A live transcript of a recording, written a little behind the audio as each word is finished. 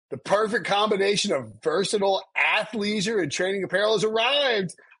The perfect combination of versatile athleisure and training apparel has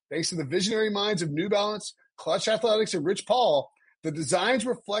arrived. Thanks to the visionary minds of New Balance, Clutch Athletics, and Rich Paul, the designs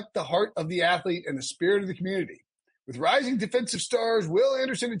reflect the heart of the athlete and the spirit of the community. With rising defensive stars Will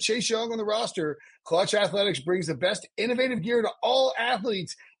Anderson and Chase Young on the roster, Clutch Athletics brings the best innovative gear to all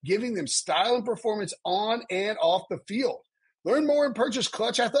athletes, giving them style and performance on and off the field. Learn more and purchase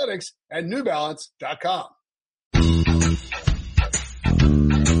Clutch Athletics at newbalance.com.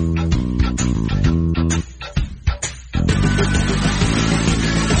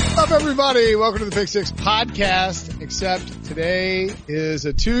 What's up, everybody? Welcome to the Pick Six podcast, except today is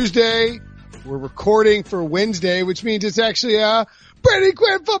a Tuesday. We're recording for Wednesday, which means it's actually a Brady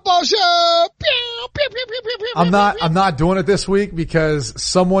Quinn football show. I'm not doing it this week because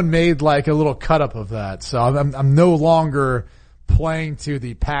someone made like a little cut up of that. So I'm no longer playing to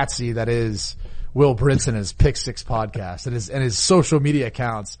the patsy that is Will Brinson's Pick Six podcast and his social media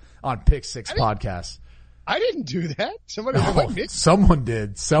accounts on Pick Six podcast. I didn't do that. Someone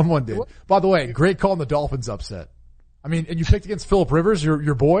did. What? By the way, great call on the Dolphins upset. I mean, and you picked against Phillip Rivers,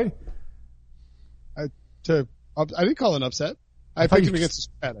 your boy? I didn't call an upset. I picked him against the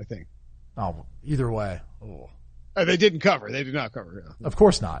spread, I think. Oh, either way. Oh. They didn't cover. They did not cover. Yeah. Of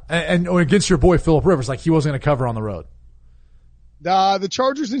course not. And against your boy Phillip Rivers, like he wasn't going to cover on the road. The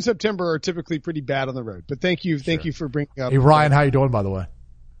Chargers in September are typically pretty bad on the road. But thank you for bringing up. Hey Ryan, how you doing, by the way?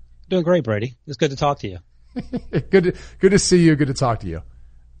 Doing great, Brady. It's good to talk to you. Good to see you. Good to talk to you.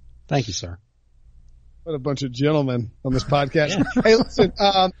 Thank you, sir. What a bunch of gentlemen on this podcast. Yeah. Hey,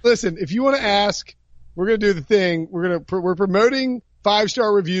 listen, if you want to ask, we're going to do the thing. We're promoting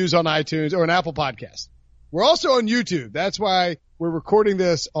 5-star reviews on iTunes or an Apple podcast. We're also on YouTube. That's why we're recording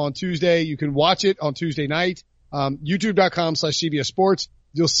this on Tuesday. You can watch it on Tuesday night. YouTube.com/CBS Sports.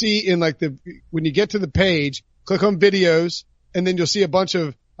 You'll see when you get to the page, click on videos, and then you'll see a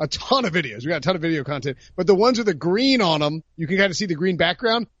ton of videos. We got a ton of video content, but the ones with the green on them, you can kind of see the green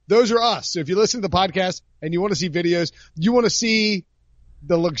background. Those are us. So if you listen to the podcast and you want to see videos, you want to see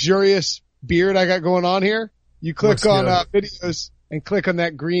the luxurious beard I got going on here, you click on videos and click on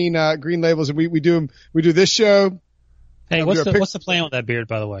that green labels. And we do this show. Hey, what's the plan with that beard,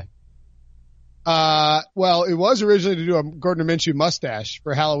 by the way? Well, it was originally to do a Gardner Minshew mustache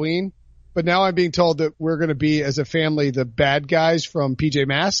for Halloween. But now I'm being told that we're going to be, as a family, the bad guys from PJ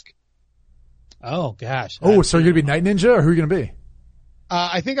Masks. Oh, gosh. Oh, so you're going to be Night Ninja, or who are you going to be?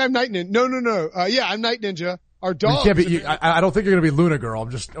 I think I'm Night Ninja. No. Yeah, I'm Night Ninja. Our dog. I don't think you're going to be Luna Girl. I'm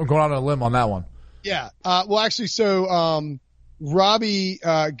going out on a limb on that one. Yeah. Well, actually, so Robbie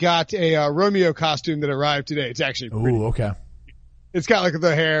got a Romeo costume that arrived today. It's actually pretty. Ooh, okay. It's got like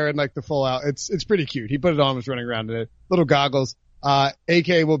the hair and like the full out. It's pretty cute. He put it on, was running around in it. Little goggles.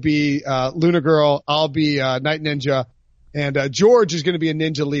 AK will be Luna Girl. I'll be Night Ninja, and George is going to be a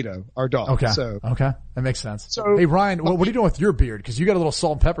Ninja Lito, our dog. Okay, so okay, that makes sense. So, hey Ryan, what are you doing with your beard? Because you got a little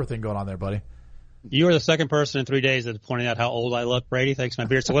salt and pepper thing going on there, buddy. You are the second person in 3 days that pointed out how old I look, Brady. Thanks to my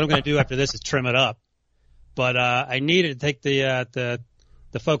beard. So what I'm going to do after this is trim it up. But I needed to take the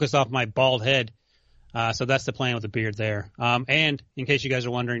focus off my bald head. So that's the plan with the beard there. And in case you guys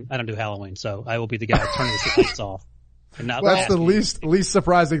are wondering, I don't do Halloween, so I will be the guy turning the lights off. That's the least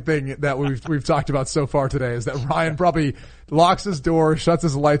surprising thing that we've talked about so far today is that Ryan probably locks his door, shuts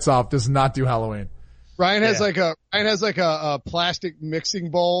his lights off, does not do Halloween. Ryan has like a plastic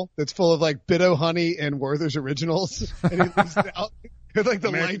mixing bowl that's full of like Bitto honey and Werther's Originals, and he leaves it out with like the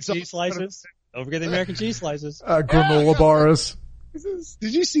American lights cheese slices. Don't forget the American cheese slices. Granola bars.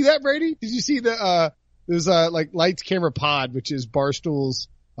 Did you see that, Brady? Did you see there's like Lights Camera Pod, which is Barstool's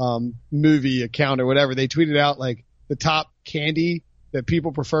movie account or whatever. They tweeted out like the top candy that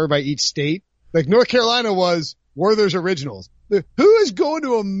people prefer by each state. Like North Carolina was Werther's Originals. Who is going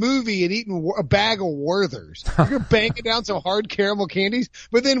to a movie and eating a bag of Werther's? You're banging down some hard caramel candies.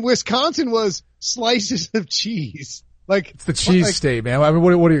 But then Wisconsin was slices of cheese. Like it's the cheese state, man. I mean,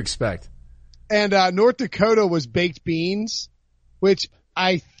 what do you expect? And North Dakota was baked beans, which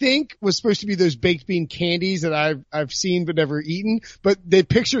I think was supposed to be those baked bean candies that I've seen but never eaten, but the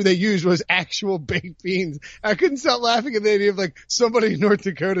picture they used was actual baked beans. I couldn't stop laughing at the idea of like somebody in North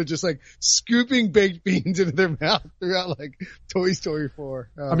Dakota just like scooping baked beans into their mouth throughout like Toy Story 4.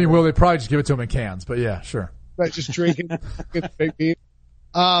 I mean, well, they probably just give it to them in cans, but yeah, sure. Right, just drinking baked beans.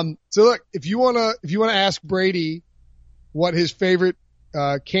 So look, if you wanna ask Brady what his favorite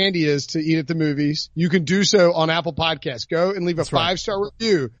candy is to eat at the movies, you can do so on Apple Podcasts. Go and leave a 5-star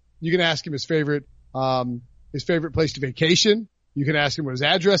review. You can ask him his favorite place to vacation. You can ask him what his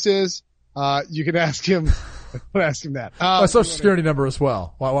address is. You can ask him Don't ask him that. Social security number as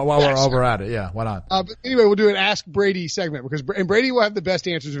well. While we're at it. Yeah, why not? But anyway, we'll do an Ask Brady segment and Brady will have the best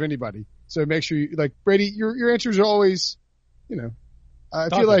answers of anybody. So make sure you, like, Brady, your answers are always, I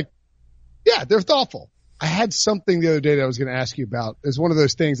feel like, yeah, they're thoughtful. I had something the other day that I was going to ask you about. It's one of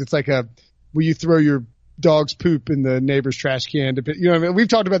those things. It's like will you throw your dog's poop in the neighbor's trash can? You know what I mean? We've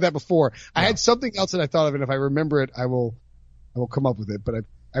talked about that before. Yeah. I had something else that I thought of, and if I remember it, I will come up with it. But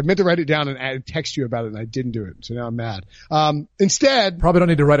I meant to write it down and text you about it, and I didn't do it. So now I'm mad. Instead. Probably don't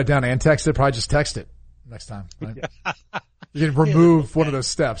need to write it down and text it. Probably just text it next time, right? You can remove one of those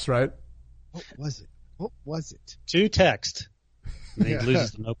steps, right? What was it? To text. And he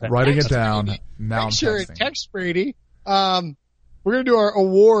loses the notepad. Writing it down. Now Make sure it text Brady. We're going to do our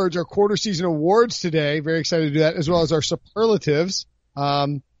awards, our quarter season awards today. Very excited to do that, as well as our superlatives.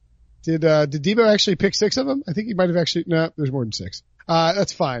 Did Debo actually pick 6 of them? I think he might have actually, no, there's more than 6.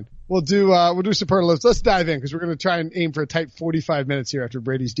 That's fine. We'll do superlatives. Let's dive in because we're going to try and aim for a tight 45 minutes here after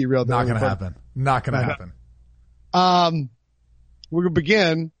Brady's derailed. Not going to happen. Not going to happen. We're going to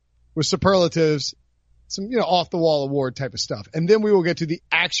begin with superlatives, some, off the wall award type of stuff. And then we will get to the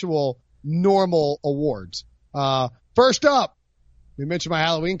actual normal awards. First up, we mentioned my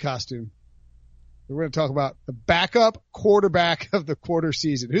Halloween costume. We're going to talk about the backup quarterback of the quarter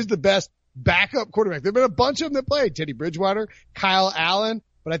season. Who's the best backup quarterback? There have been a bunch of them that played. Teddy Bridgewater, Kyle Allen.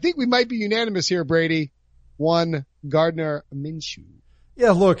 But I think we might be unanimous here, Brady. One, Gardner Minshew.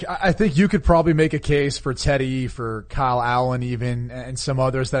 Yeah, look, I think you could probably make a case for Teddy, for Kyle Allen even, and some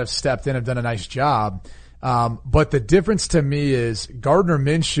others that have stepped in, have done a nice job. But the difference to me is Gardner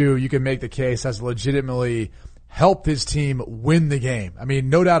Minshew, you can make the case, has legitimately helped his team win the game. I mean,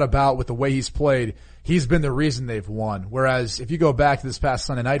 no doubt about with the way he's played, he's been the reason they've won. Whereas if you go back to this past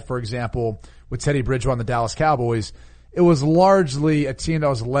Sunday night, for example, with Teddy Bridgewater and the Dallas Cowboys, it was largely a team that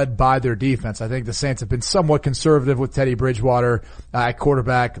was led by their defense. I think the Saints have been somewhat conservative with Teddy Bridgewater at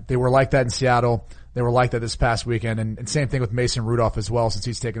quarterback. They were like that in Seattle. They were like that this past weekend. And same thing with Mason Rudolph as well, since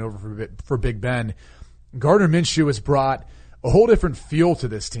he's taken over for Big Ben. Gardner Minshew has brought a whole different feel to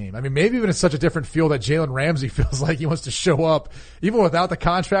this team. I mean, maybe even it's such a different feel that Jalen Ramsey feels like he wants to show up even without the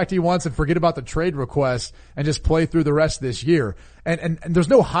contract he wants and forget about the trade request and just play through the rest of this year. And there's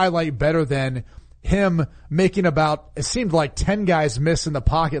no highlight better than him making it seemed like 10 guys miss in the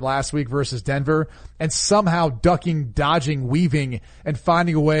pocket last week versus Denver and somehow ducking, dodging, weaving, and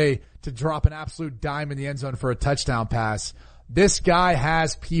finding a way to drop an absolute dime in the end zone for a touchdown pass. This guy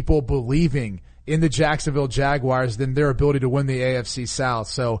has people believing in the Jacksonville Jaguars than their ability to win the AFC South.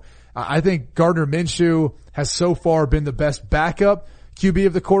 So I think Gardner Minshew has so far been the best backup QB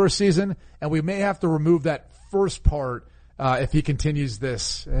of the quarter season, and we may have to remove that first part if he continues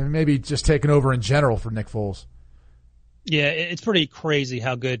this, and maybe just taking over in general for Nick Foles. Yeah, it's pretty crazy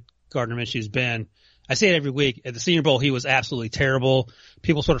how good Gardner Minshew's been. I say it every week. At the Senior Bowl, he was absolutely terrible.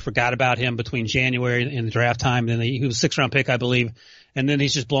 People sort of forgot about him between January and the draft time. And then he was a 6th-round pick, I believe. And then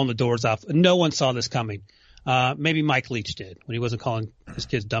he's just blown the doors off. No one saw this coming. Maybe Mike Leach did when he wasn't calling his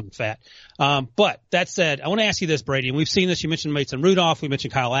kids dumb and fat. But that said, I want to ask you this, Brady, and we've seen this. You mentioned Mason Rudolph. We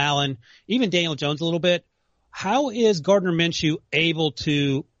mentioned Kyle Allen, even Daniel Jones a little bit. How is Gardner Minshew able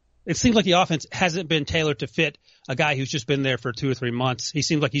to – it seems like the offense hasn't been tailored to fit a guy who's just been there for 2 or 3 months. He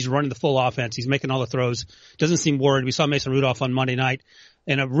seems like he's running the full offense. He's making all the throws. Doesn't seem worried. We saw Mason Rudolph on Monday night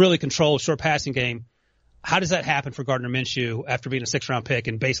in a really controlled, short passing game. How does that happen for Gardner Minshew after being a 6th-round pick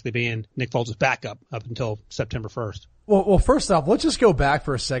and basically being Nick Foles' backup up until September 1st? Well, first off, let's just go back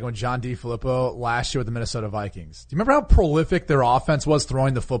for a second with John DeFilippo last year with the Minnesota Vikings. Do you remember how prolific their offense was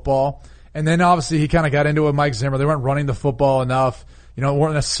throwing the football? And then obviously he kind of got into it with Mike Zimmer. They weren't running the football enough.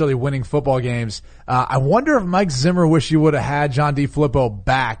 Weren't necessarily winning football games. I wonder if Mike Zimmer wish he would have had John DeFilippo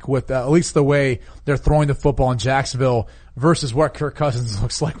back with at least the way they're throwing the football in Jacksonville versus what Kirk Cousins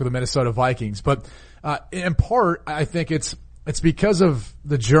looks like with the Minnesota Vikings. But in part, I think it's because of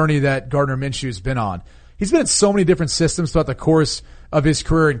the journey that Gardner Minshew's been on. He's been in so many different systems throughout the course of his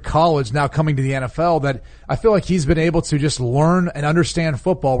career in college, now coming to the NFL, that I feel like he's been able to just learn and understand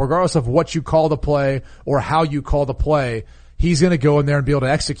football, regardless of what you call the play or how you call the play. He's going to go in there and be able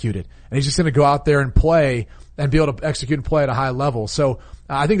to execute it. And he's just going to go out there and play and be able to execute and play at a high level. So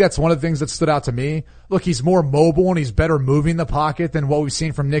I think that's one of the things that stood out to me. Look, he's more mobile and he's better moving the pocket than what we've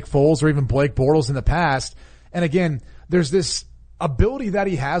seen from Nick Foles or even Blake Bortles in the past. And again, there's this ability that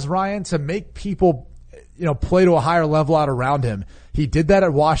he has, Ryan, to make people, play to a higher level out around him. He did that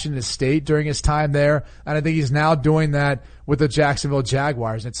at Washington State during his time there, and I think he's now doing that with the Jacksonville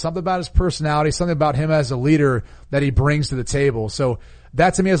Jaguars. It's something about his personality, something about him as a leader that he brings to the table. So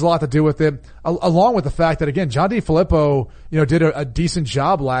that to me has a lot to do with it, along with the fact that, again, John DeFilippo, did a decent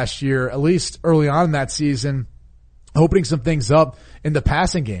job last year, at least early on in that season, opening some things up in the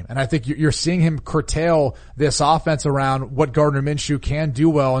passing game. And I think you're seeing him curtail this offense around what Gardner Minshew can do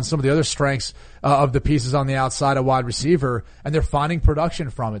well and some of the other strengths of the pieces on the outside of wide receiver, and they're finding production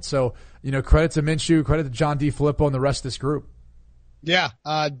from it. So, credit to Minshew, credit to John DeFilippo and the rest of this group. Yeah.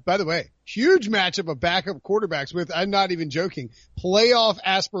 By the way, huge matchup of backup quarterbacks with, I'm not even joking, playoff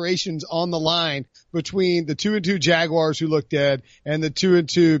aspirations on the line between the 2-2 Jaguars who look dead and the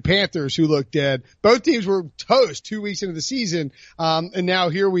 2-2 Panthers who look dead. Both teams were toast 2 weeks into the season. And now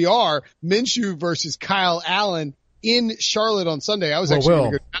here we are, Minshew versus Kyle Allen in Charlotte on Sunday. I was actually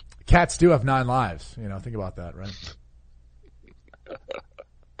going to go. Cats do have 9 lives. Think about that, right?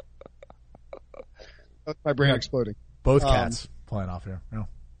 That's my brain exploding. Both cats playing off here. A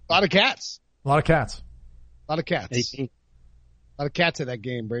lot of cats. A lot of cats. A lot of cats. 18. A lot of cats at that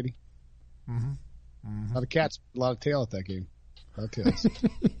game, Brady. Mm-hmm. A lot of cats, a lot of tail at that game. A lot of tails.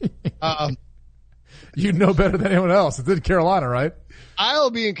 You know better than anyone else. It's in Carolina, right?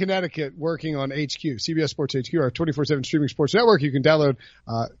 I'll be in Connecticut working on HQ, CBS Sports HQ, our 24/7 streaming sports network. You can download,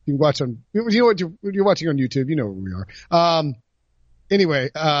 you can watch on, what you're watching on YouTube. You know where we are. Anyway,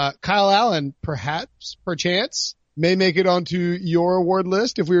 Kyle Allen, perchance, may make it onto your award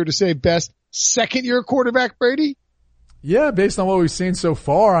list if we were to say best second-year quarterback, Brady. Yeah, based on what we've seen so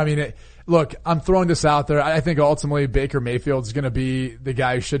far. I mean, look, I'm throwing this out there. I think ultimately Baker Mayfield is going to be the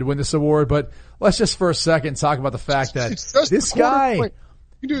guy who should win this award. But let's just for a second talk about the fact that this guy,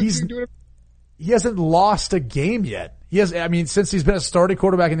 he hasn't lost a game yet. Since he's been a starting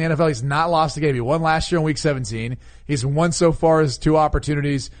quarterback in the NFL, he's not lost a game. He won last year in week 17. He's won so far his 2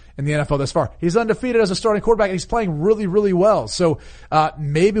 opportunities in the NFL thus far. He's undefeated as a starting quarterback, and he's playing really, really well. So,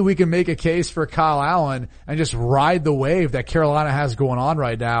 maybe we can make a case for Kyle Allen and just ride the wave that Carolina has going on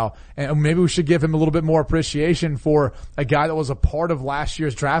right now. And maybe we should give him a little bit more appreciation for a guy that was a part of last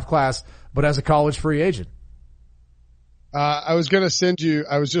year's draft class, but as a college free agent. I was going to send you,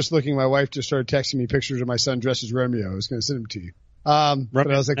 I was just looking, my wife just started texting me pictures of my son dressed as Romeo. I was going to send them to you.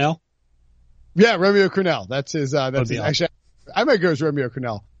 But I was like, Cornell? Yeah, Romeo Cornell. That's his, actually, I might go as Romeo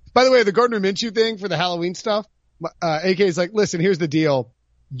Cornell. By the way, the Gardner Minshew thing for the Halloween stuff, AK is like, listen, here's the deal.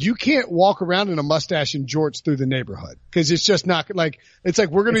 You can't walk around in a mustache and jorts through the neighborhood because it's just not like, it's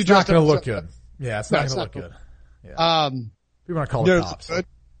like we're going to be dressed up. It's not going to look good. Yeah, it's not going to look good. Yeah. People are going to call the cops.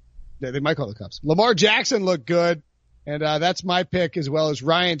 Yeah, they might call the cops. Lamar Jackson looked good. And that's my pick as well as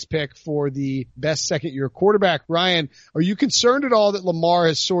Ryan's pick for the best second-year quarterback. Ryan, are you concerned at all that Lamar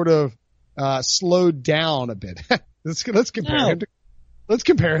has sort of slowed down a bit? Let's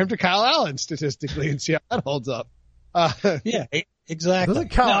compare him to Kyle Allen statistically and see how that holds up. Yeah, exactly. Doesn't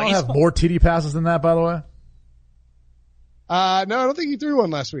Kyle Allen have more TD passes than that, by the way? No, I don't think he threw one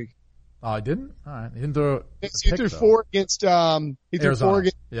last week. Oh, he didn't? All right. He didn't throw he threw 4 against Arizona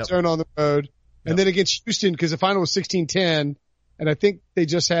on the road. And then against Houston, because the final was 16-10, and I think they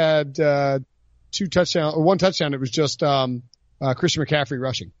just had 1 touchdown. It was just Christian McCaffrey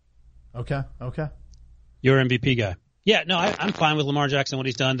rushing. Okay. Your MVP guy. Yeah, no, I'm fine with Lamar Jackson, what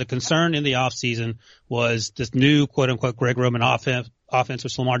he's done. The concern in the offseason was this new quote-unquote Greg Roman offense,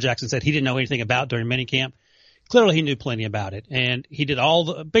 which Lamar Jackson said he didn't know anything about during minicamp. Clearly he knew plenty about it. And he did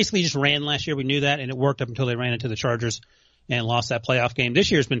basically just ran last year. We knew that, and it worked up until they ran into the Chargers and lost that playoff game.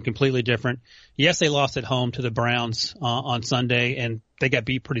 This year's been completely different. Yes, they lost at home to the Browns on Sunday, and they got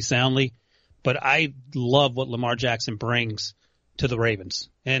beat pretty soundly. But I love what Lamar Jackson brings to the Ravens.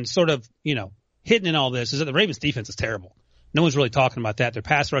 And sort of, hidden in all this is that the Ravens defense is terrible. No one's really talking about that. Their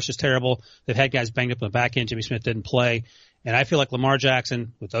pass rush is terrible. They've had guys banged up on the back end. Jimmy Smith didn't play. And I feel like Lamar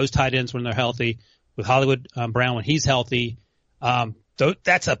Jackson, with those tight ends when they're healthy, with Hollywood Brown when he's healthy,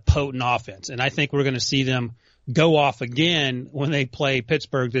 that's a potent offense. And I think we're going to see them go off again when they play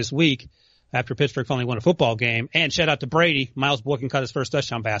Pittsburgh this week after Pittsburgh finally won a football game. And shout out to Brady. Miles Boykin caught his first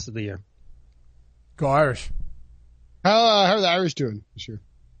touchdown pass of the year. Go Irish. How are the Irish doing this year?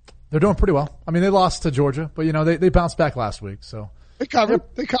 They're doing pretty well. I mean, they lost to Georgia, but they bounced back last week, so. They covered.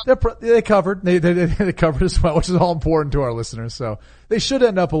 They covered. They covered as well, which is all important to our listeners. So they should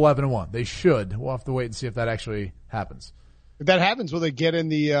end up 11-1. They should. We'll have to wait and see if that actually happens. If that happens, will they get in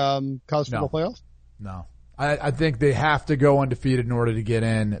the college football playoffs? No. I think they have to go undefeated in order to get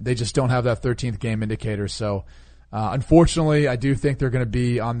in. They just don't have that 13th game indicator. So, unfortunately, I do think they're going to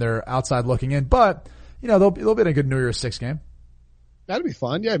be on their outside looking in. But, they'll be in a good New Year's Six game. That'd be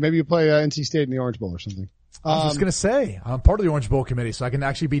fun. Yeah, maybe you play NC State in the Orange Bowl or something. I was just going to say, I'm part of the Orange Bowl committee, so I can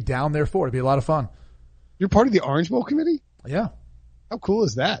actually be down there for it. It'd be a lot of fun. You're part of the Orange Bowl committee? Yeah. How cool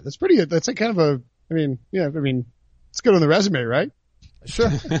is that? That's pretty good. That's like kind of it's good on the resume, right? Sure.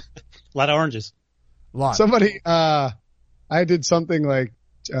 A lot of oranges. A lot. Somebody, I did something like,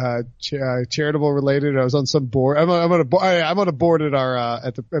 charitable related. I was on some board. I'm on a board at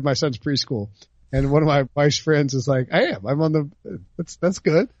at my son's preschool. And one of my wife's friends is like, I'm on that's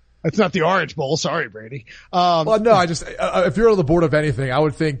good. That's not the Orange Bowl. Sorry, Brady. Well, no, if you're on the board of anything, I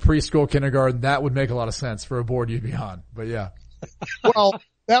would think preschool, kindergarten, that would make a lot of sense for a board you'd be on. But yeah. Well,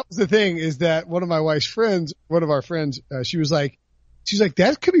 that was the thing, is that one of our friends, she was like,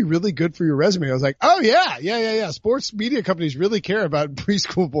 that could be really good for your resume. I was like, oh yeah. Sports media companies really care about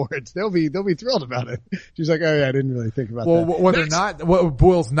preschool boards. They'll be thrilled about it. She's like, oh yeah, I didn't really think about that. What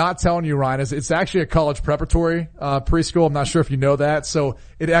Boyle's not telling you, Ryan, is it's actually a college preparatory, preschool. I'm not sure if you know that. So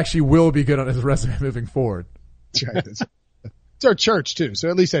it actually will be good on his resume moving forward. That's right. It's our church too. So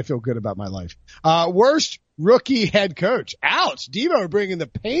at least I feel good about my life. Worst rookie head coach. Ouch. Devo bringing the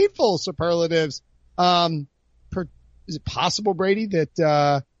painful superlatives. Is it possible, Brady,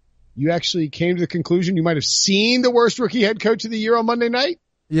 that you actually came to the conclusion you might have seen the worst rookie head coach of the year on Monday night?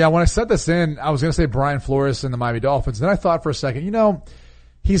 Yeah, when I set this in, I was going to say Brian Flores and the Miami Dolphins. Then I thought for a second,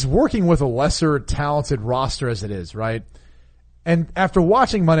 he's working with a lesser talented roster as it is, right? And after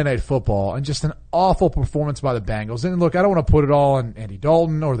watching Monday Night Football and just an awful performance by the Bengals, and look, I don't want to put it all on Andy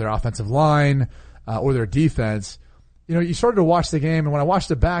Dalton or their offensive line or their defense. You started to watch the game, and when I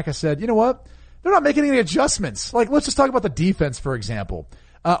watched it back, I said, you know what? They're not making any adjustments. Like, let's just talk about the defense, for example.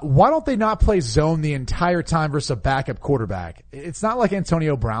 Why don't they not play zone the entire time versus a backup quarterback? It's not like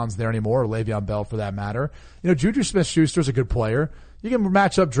Antonio Brown's there anymore, or Le'Veon Bell for that matter. Juju Smith-Schuster's a good player. You can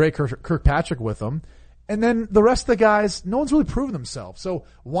match up Drake Kirkpatrick with them. And then the rest of the guys, no one's really proven themselves. So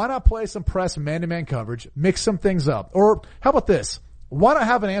why not play some press man-to-man coverage, mix some things up? Or how about this? Why not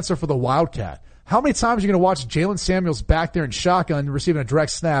have an answer for the Wildcat? How many times are you going to watch Jalen Samuels back there in shotgun receiving a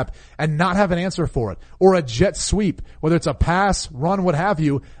direct snap and not have an answer for it? Or a jet sweep, whether it's a pass, run, what have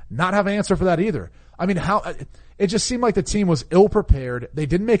you, not have an answer for that either. I mean, it just seemed like the team was ill-prepared. They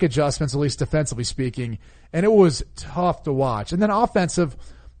didn't make adjustments, at least defensively speaking, and it was tough to watch. And then offensive,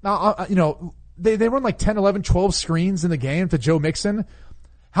 they run like 10, 11, 12 screens in the game to Joe Mixon.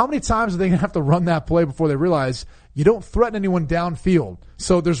 How many times are they going to have to run that play before they realize you don't threaten anyone downfield?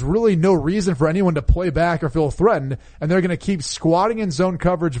 So there's really no reason for anyone to play back or feel threatened, and they're going to keep squatting in zone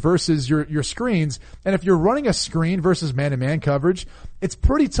coverage versus your screens. And if you're running a screen versus man-to-man coverage, it's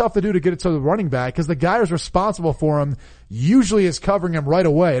pretty tough to do to get it to the running back because the guy who's responsible for him usually is covering him right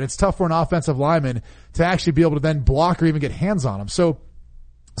away, and it's tough for an offensive lineman to actually be able to then block or even get hands on him. So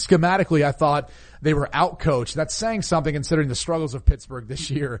schematically, I thought they were outcoached. That's saying something considering the struggles of Pittsburgh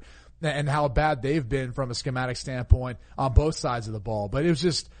this year and how bad they've been from a schematic standpoint on both sides of the ball. But it was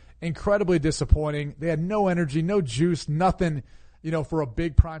just incredibly disappointing. They had no energy, no juice, nothing, for a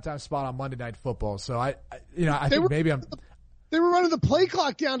big primetime spot on Monday Night Football. So I think they were running the play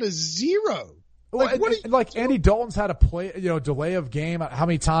clock down to 0. Andy Dalton's had a play, delay of game, how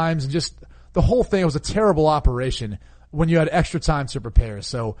many times, and just the whole thing was a terrible operation when you had extra time to prepare.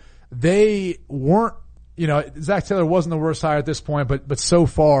 So they weren't, Zach Taylor wasn't the worst hire at this point, but so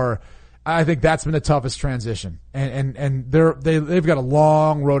far, I think that's been the toughest transition. And they've got a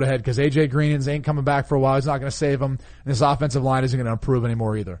long road ahead because AJ Green ain't coming back for a while. He's not going to save them. And this offensive line isn't going to improve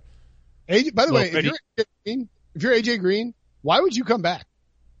anymore either. By the way, if you're AJ Green, why would you come back?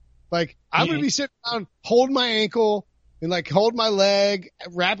 Like, I'm going to be sitting down, holding my ankle and hold my leg,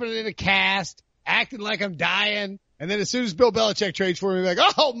 wrapping it in a cast, acting like I'm dying. And then as soon as Bill Belichick trades for me,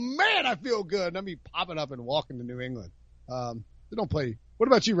 oh man, I feel good. And I'll be popping up and walking to New England. They don't play. What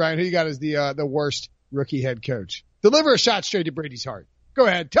about you, Ryan? Who you got as the worst rookie head coach? Deliver a shot straight to Brady's heart. Go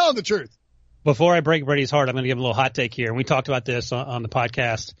ahead. Tell him the truth. Before I break Brady's heart, I'm going to give him a little hot take here. And we talked about this on the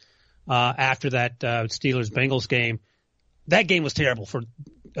podcast, after that, Steelers-Bengals game. That game was terrible for,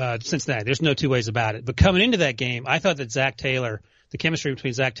 Cincinnati. There's no two ways about it. But coming into that game, I thought that Zach Taylor, the chemistry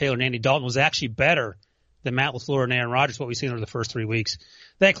between Zach Taylor and Andy Dalton was actually better than Matt LaFleur and Aaron Rodgers, what we've seen over the first 3 weeks.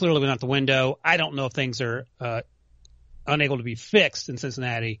 That clearly went out the window. I don't know if things are unable to be fixed in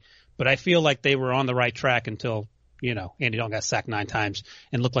Cincinnati, but I feel like they were on the right track until, Andy Dalton got sacked 9 times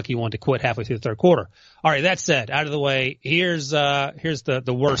and looked like he wanted to quit halfway through the third quarter. All right, that said, out of the way, here's the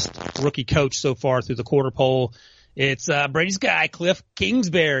worst rookie coach so far through the quarter poll. It's Brady's guy, Cliff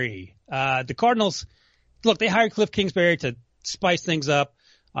Kingsbury. The Cardinals, look, they hired Cliff Kingsbury to spice things up.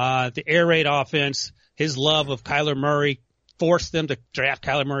 The air raid offense, his love of Kyler Murray forced them to draft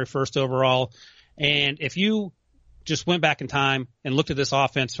Kyler Murray first overall. And if you just went back in time and looked at this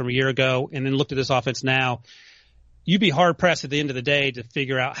offense from a year ago and then looked at this offense now, you'd be hard pressed at the end of the day to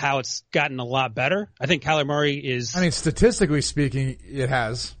figure out how it's gotten a lot better. I think Kyler Murray is. Statistically speaking, it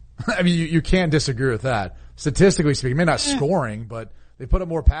has. You can't disagree with that. Statistically speaking, maybe not scoring, but They put up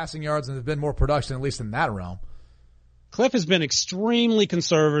more passing yards and there's been more production, at least in that realm. Cliff has been extremely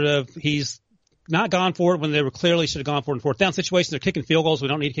conservative. He's not gone for it when they were clearly should have gone for it in fourth down situations. They're kicking field goals. We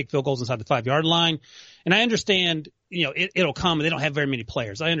don't need to kick field goals inside the 5-yard line. And I understand, it'll come and they don't have very many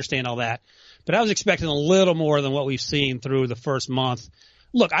players. I understand all that. But I was expecting a little more than what we've seen through the first month.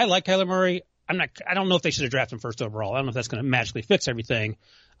 Look, I like Kyler Murray. I don't know if they should have drafted him first overall. I don't know if that's going to magically fix everything.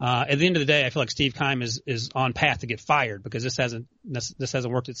 At the end of the day, I feel like Steve Keim is on path to get fired because this hasn't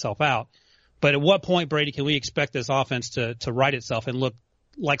worked itself out. But at what point, Brady, can we expect this offense to right itself and look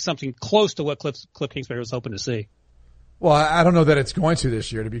like something close to what Cliff Kingsbury was hoping to see? Well, I don't know that it's going to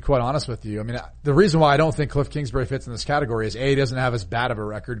this year, to be quite honest with you. I mean, the reason why I don't think Cliff Kingsbury fits in this category is he doesn't have as bad of a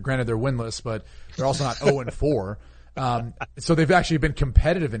record. Granted, they're winless, but they're also not 0-4. So they've actually been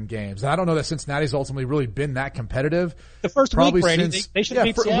competitive in games. And I don't know that Cincinnati's ultimately really been that competitive. The first week, Brady, they should have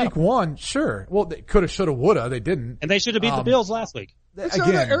beat Seattle. Week 1, sure. Well, they could have, should have, would have. They didn't. And they should have beat the Bills last week.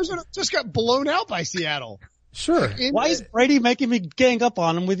 Again, Arizona just got blown out by Seattle. Sure. Why is Brady making me gang up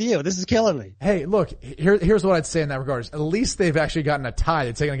on him with you? This is killing me. Hey, look, here's what I'd say in that regard. At least they've actually gotten a tie.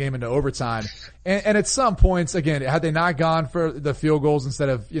 They've taken a game into overtime. And at some points, again, had they not gone for the field goals instead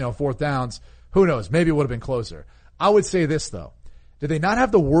of, fourth downs, who knows? Maybe it would have been closer. I would say this, though. Did they not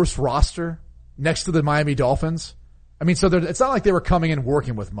have the worst roster next to the Miami Dolphins? I mean, so it's not like they were coming in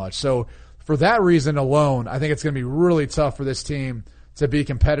working with much. So for that reason alone, I think it's going to be really tough for this team to be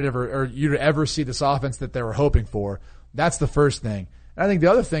competitive or you to ever see this offense that they were hoping for. That's the first thing. And I think the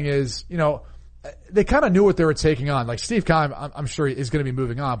other thing is, they kind of knew what they were taking on. Like Steve Keim, I'm sure is going to be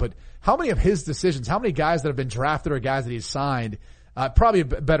moving on, but how many of his decisions, how many guys that have been drafted or guys that he's signed, probably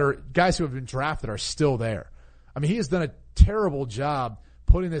better guys who have been drafted are still there. I mean, he has done a terrible job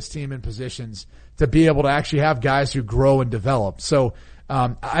putting this team in positions to be able to actually have guys who grow and develop. So,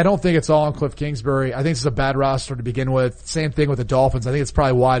 I don't think it's all on Cliff Kingsbury. I think it's a bad roster to begin with. Same thing with the Dolphins. I think it's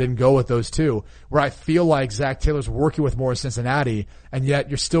probably why I didn't go with those two, where I feel like Zach Taylor's working with more in Cincinnati, and yet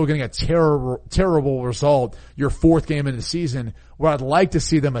you're still getting a terrible result your fourth game into the season, where I'd like to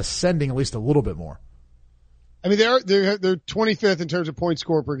see them ascending at least a little bit more. I mean, they're 25th in terms of points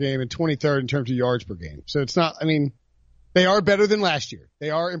scored per game and 23rd in terms of yards per game. So it's not, they are better than last year.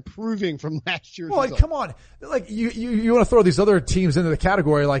 They are improving from last year's result. Come on. Like, you want to throw these other teams into the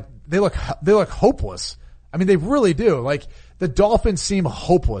category, like, they look hopeless. I mean, they really do. Like, the Dolphins seem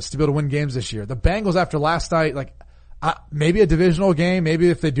hopeless to be able to win games this year. The Bengals after last night, like, maybe a divisional game, maybe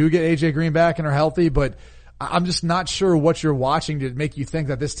if they do get AJ Green back and are healthy, but I'm just not sure what you're watching to make you think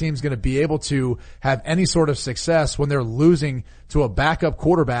that this team's going to be able to have any sort of success when they're losing to a backup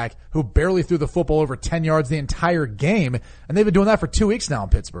quarterback who barely threw the football over 10 yards the entire game. And they've been doing that for 2 weeks now in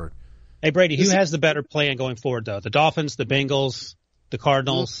Pittsburgh. Hey, Brady, who has the better plan going forward, though? The Dolphins, the Bengals, the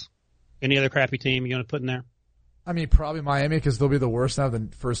Cardinals, any other crappy team you want to put in there? I mean, probably Miami because they'll be the worst now than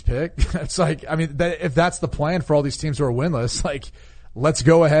first pick. It's like, if that's the plan for all these teams who are winless, like, let's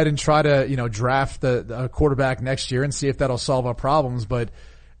go ahead and try to, draft the quarterback next year and see if that'll solve our problems. But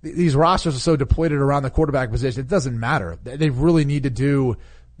these rosters are so depleted around the quarterback position, it doesn't matter. They really need to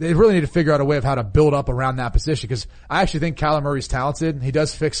figure out a way of how to build up around that position, because I actually think Kyler Murray's talented. He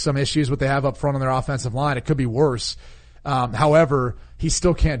does fix some issues what they have up front on their offensive line. It could be worse. However, he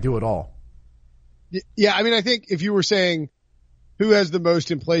still can't do it all. Yeah. I think if you were saying who has the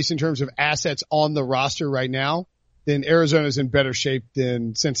most in place in terms of assets on the roster right now, then Arizona's in better shape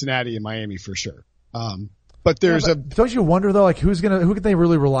than Cincinnati and Miami for sure. But don't you wonder though, like who can they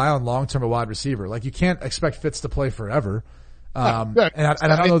really rely on long term at wide receiver? Like you can't expect Fitz to play forever. And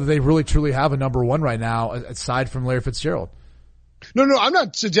I don't know that they really truly have a number one right now aside from Larry Fitzgerald. No, I'm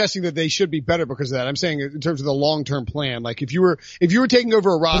not suggesting that they should be better because of that. I'm saying in terms of the long-term plan. Like if you were taking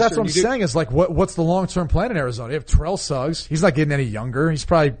over a roster. But that's what I'm saying is like what's the long-term plan in Arizona? You have Terrell Suggs. He's not getting any younger. He's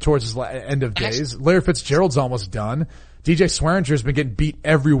probably towards his end of days. Larry Fitzgerald's almost done. DJ Swearinger's been getting beat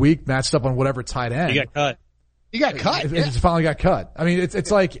every week, matched up on whatever tight end. He got cut. He finally got cut. I mean,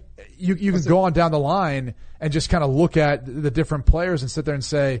 it's like you can go on down the line and just kind of look at the different players and sit there and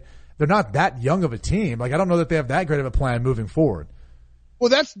say, they're not that young of a team. Like, I don't know that they have that great of a plan moving forward.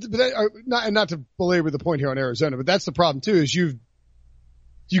 Well, not to belabor the point here on Arizona, but that's the problem too, is you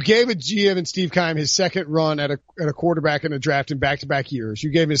gave a GM and Steve Keim his second run at a quarterback in a draft in back-to-back years.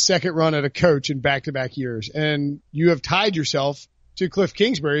 You gave him his second run at a coach in back-to-back years. And you have tied yourself to Cliff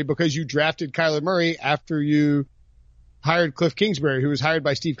Kingsbury because you drafted Kyler Murray after you hired Cliff Kingsbury, who was hired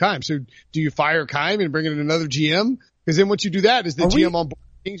by Steve Keim. So do you fire Keim and bring in another GM? Because then once you do that, is the GM on board?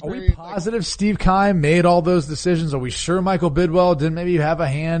 Kingsbury, are we positive Steve Keim made all those decisions? Are we sure Michael Bidwell didn't maybe have a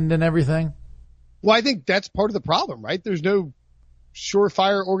hand in everything? Well, I think that's part of the problem, right? There's no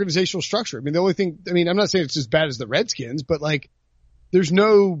surefire organizational structure. I mean, the only thing, I'm not saying it's as bad as the Redskins, but like there's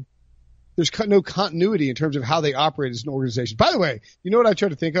no continuity in terms of how they operate as an organization. By the way, you know what I tried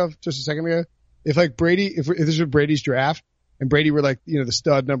to think of just a second ago? If like Brady, if this was Brady's draft and Brady were like, the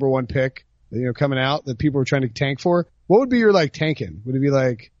stud number 1 pick, coming out that people were trying to tank for, what would be your like tanking? Would it be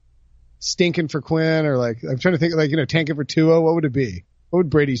like stinking for Quinn or like, I'm trying to think like, tanking for Tua? What would it be? What would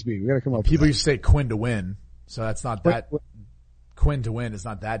Brady's be? We got to come up with People used to say Quinn to win. So that's not that, Quinn to win is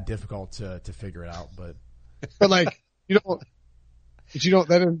not that difficult to figure it out, but like, that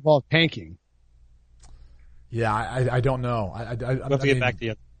doesn't involve tanking. Yeah, I don't know. We'll get back to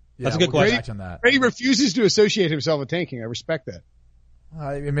you. That's a good question. question. On that. Brady refuses to associate himself with tanking. I respect that.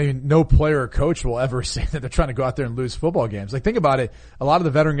 I mean, no player or coach will ever say that they're trying to go out there and lose football games. Like, think about it. A lot of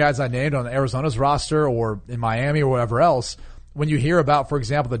the veteran guys I named on Arizona's roster or in Miami or whatever else, when you hear about, for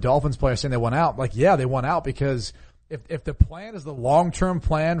example, the Dolphins players saying they won out, like, yeah, they won out because if the plan is the long-term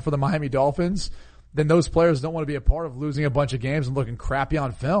plan for the Miami Dolphins, then those players don't want to be a part of losing a bunch of games and looking crappy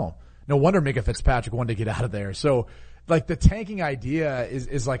on film. No wonder Minka Fitzpatrick wanted to get out of there. So, like, the tanking idea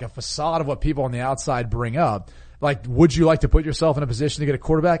is like a facade of what people on the outside bring up. Like, would you like to put yourself in a position to get a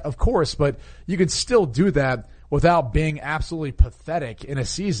quarterback? Of course, but you can still do that without being absolutely pathetic in a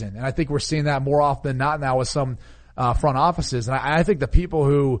season. And I think we're seeing that more often than not now with some front offices. And I think the people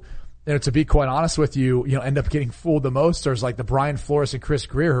who, to be quite honest with you, end up getting fooled the most are like the Brian Flores and Chris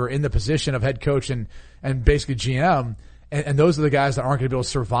Greer who are in the position of head coach and basically GM. And those are the guys that aren't going to be able to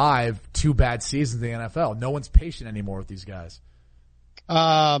survive 2 bad seasons in the NFL. No one's patient anymore with these guys.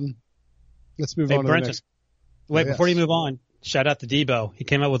 Let's move on to the next. Wait, before you move on, shout out to Debo. He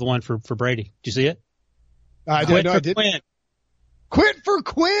came up with one for Brady. Did you see it? I did. Quinn. Quit for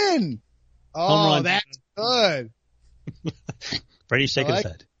Quinn. Oh, that's good. Brady's shaking his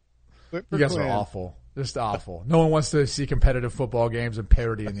head. You guys are awful. Just awful. No one wants to see competitive football games and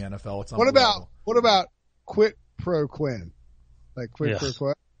parity in the NFL. It's what about quit pro Quinn? Like quit pro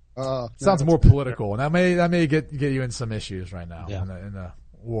Quinn? Sounds more political, and that may get you in some issues right now in the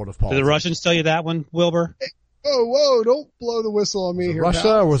world of politics. Did the Russians tell you that one, Wilbur? Hey, whoa! Don't blow the whistle on me here.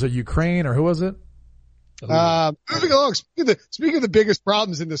 Russia, or was it Ukraine, or who was it? Moving along. Speaking of the biggest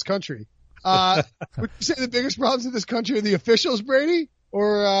problems in this country, would you say the biggest problems in this country are the officials, Brady?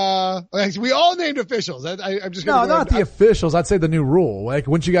 Or we all named officials. I'm just gonna not the officials. I'd say the new rule. Like,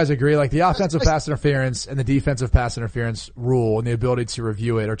 wouldn't you guys agree? Like the offensive pass interference and the defensive pass interference rule and the ability to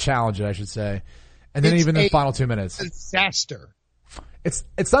review it or challenge it, I should say. And then even the final 2 minutes. Disaster.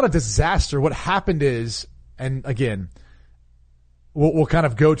 It's not a disaster. What happened is, and again, we'll kind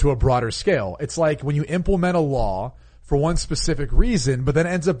of go to a broader scale. It's like when you implement a law for one specific reason, but then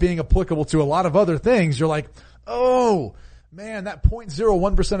ends up being applicable to a lot of other things. You're like, oh, man, that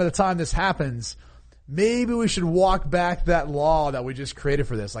 0.01% of the time this happens, maybe we should walk back that law that we just created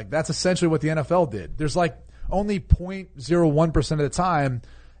for this. Like, that's essentially what the NFL did. There's like only 0.01% of the time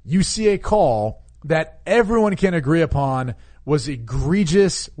you see a call that everyone can agree upon was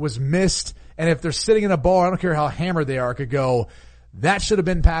egregious, was missed, and if they're sitting in a bar, I don't care how hammered they are, could go, that should have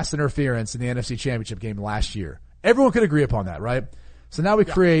been pass interference in the NFC Championship game last year. Everyone could agree upon that, right? So now we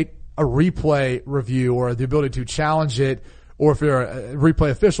create a replay review or the ability to challenge it, or if you're a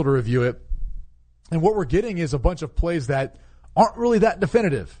replay official to review it. And what we're getting is a bunch of plays that aren't really that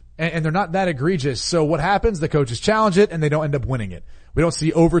definitive and they're not that egregious. So what happens? The coaches challenge it and they don't end up winning it. We don't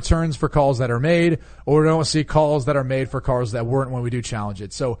see overturns for calls that are made, or we don't see calls that are made for calls that weren't when we do challenge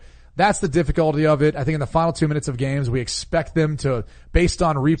it. So that's the difficulty of it. I think in the final 2 minutes of games, we expect them to, based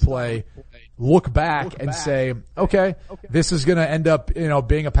on replay, look back and say, okay, this is going to end up,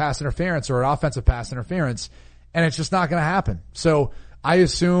 being a pass interference or an offensive pass interference. And it's just not going to happen. So I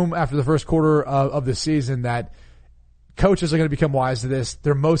assume after the first quarter of the season that coaches are going to become wise to this.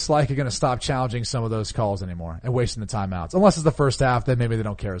 They're most likely going to stop challenging some of those calls anymore and wasting the timeouts. Unless it's the first half, then maybe they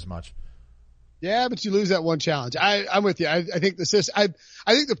don't care as much. Yeah, but you lose that one challenge. I'm with you. I think I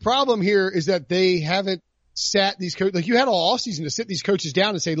think the problem here is that they haven't sat these coaches, like you had all offseason to sit these coaches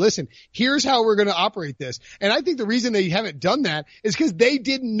down and say, listen, here's how we're going to operate this. And I think the reason they haven't done that is because they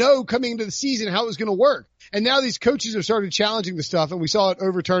didn't know coming into the season how it was going to work. And now these coaches have started challenging the stuff, and we saw it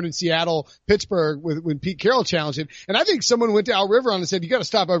overturned in Seattle, Pittsburgh when Pete Carroll challenged it. And I think someone went to Al Riveron and said, you got to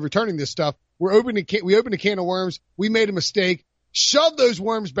stop overturning this stuff. We opened a can of worms. We made a mistake. Shove those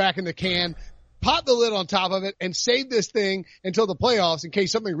worms back in the can. Pop the lid on top of it and save this thing until the playoffs in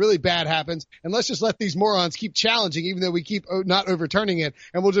case something really bad happens. And let's just let these morons keep challenging, even though we keep not overturning it,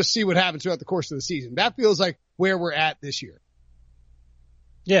 and we'll just see what happens throughout the course of the season. That feels like where we're at this year.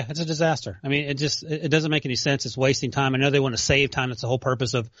 Yeah, it's a disaster. I mean, it doesn't make any sense. It's wasting time. I know they want to save time. That's the whole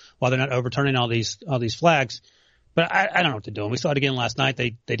purpose of why they're not overturning all these flags. But I don't know what they're doing. We saw it again last night.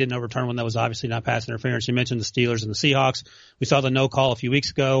 They didn't overturn one that was obviously not pass interference. You mentioned the Steelers and the Seahawks. We saw the no call a few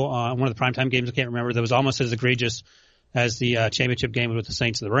weeks ago on one of the primetime games. I can't remember. That was almost as egregious as the championship game with the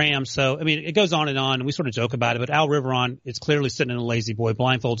Saints and the Rams. So, I mean, it goes on, and we sort of joke about it. But Al Riveron is clearly sitting in a lazy boy,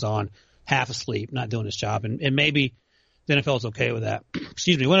 blindfolds on, half asleep, not doing his job. And maybe the NFL is okay with that.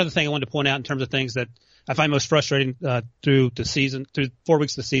 Excuse me. One other thing I wanted to point out in terms of things that I find most frustrating through 4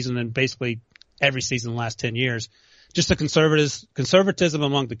 weeks of the season and basically every season in the last 10 years, just the conservatism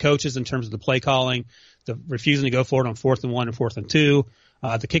among the coaches in terms of the play calling, the refusing to go for it on 4th and 1 and 4th and 2,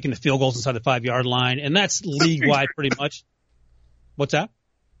 the kicking the field goals inside the 5-yard line, and that's league-wide pretty much. What's that?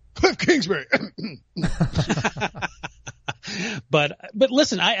 Cliff Kingsbury. But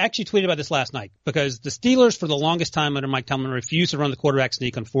listen, I actually tweeted about this last night because the Steelers for the longest time under Mike Tomlin refused to run the quarterback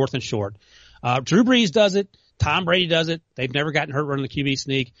sneak on 4th and short. Drew Brees does it. Tom Brady does it. They've never gotten hurt running the QB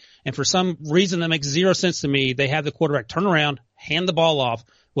sneak. And for some reason that makes zero sense to me, they have the quarterback turn around, hand the ball off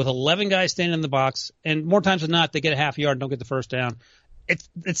with 11 guys standing in the box. And more times than not, they get a half yard and don't get the first down.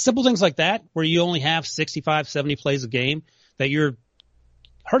 It's simple things like that where you only have 65, 70 plays a game that you're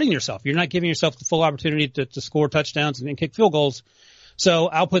hurting yourself. You're not giving yourself the full opportunity to score touchdowns and kick field goals. So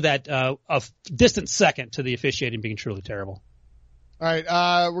I'll put that a distant second to the officiating being truly terrible. All right,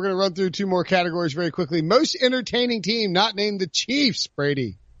 we're going to run through 2 more categories very quickly. Most entertaining team not named the Chiefs,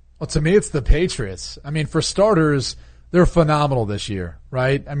 Brady. Well, to me, it's the Patriots. I mean, for starters, they're phenomenal this year,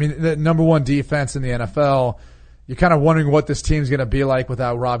 right? I mean, the number 1 defense in the NFL. You're kind of wondering what this team's going to be like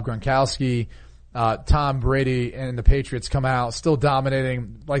without Rob Gronkowski. Tom Brady and the Patriots come out still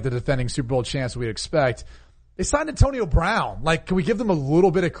dominating like the defending Super Bowl champs we'd expect. They signed Antonio Brown. Like, can we give them a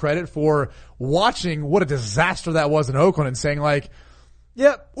little bit of credit for watching what a disaster that was in Oakland and saying like,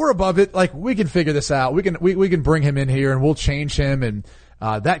 yeah, we're above it. Like, we can figure this out. We can bring him in here and we'll change him. And,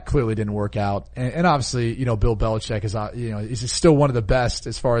 that clearly didn't work out. And obviously, Bill Belichick is, he's still one of the best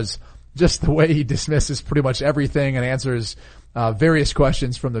as far as just the way he dismisses pretty much everything and answers, various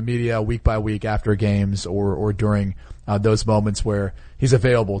questions from the media week by week after games or during, those moments where he's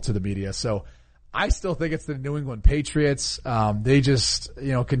available to the media. So I still think it's the New England Patriots. They just,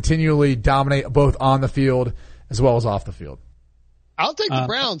 continually dominate both on the field as well as off the field. I'll take the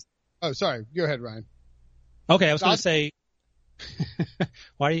Browns. Oh, sorry. Go ahead, Ryan. Okay, I was going to say,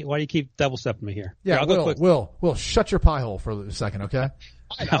 why do you keep double stepping me here? Yeah, Will, shut your pie hole for a second, okay?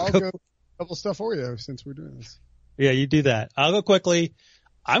 I'll go double stuff for you since we're doing this. Yeah, you do that. I'll go quickly.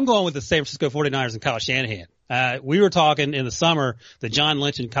 I'm going with the San Francisco 49ers and Kyle Shanahan. We were talking in the summer that John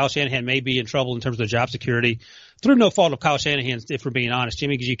Lynch and Kyle Shanahan may be in trouble in terms of their job security. Through no fault of Kyle Shanahan's, if we're being honest.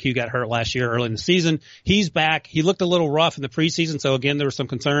 Jimmy GQ got hurt last year early in the season. He's back. He looked a little rough in the preseason, so again, there were some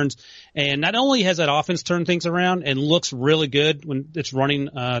concerns. And not only has that offense turned things around and looks really good when it's running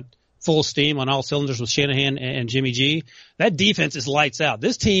full steam on all cylinders with Shanahan and Jimmy G, that defense is lights out.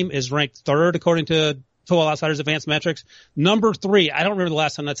 This team is ranked 3rd according to Football Outsiders Advanced Metrics. Number 3, I don't remember the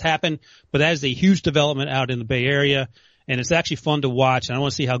last time that's happened, but that is a huge development out in the Bay Area, and it's actually fun to watch. And I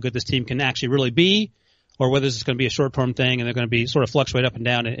want to see how good this team can actually really be, or whether this is going to be a short-term thing and they're going to be sort of fluctuate up and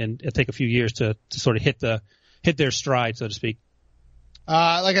down and take a few years to sort of hit their stride, so to speak.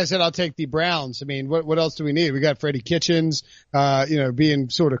 Like I said, I'll take the Browns. I mean, what else do we need? We got Freddie Kitchens, being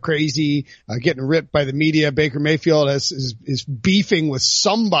sort of crazy, getting ripped by the media. Baker Mayfield is beefing with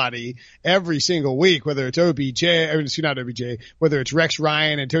somebody every single week, whether it's whether it's Rex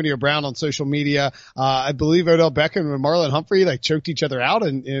Ryan, Antonio Brown on social media. I believe Odell Beckham and Marlon Humphrey choked each other out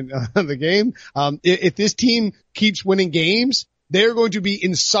in the game. If this team keeps winning games, they're going to be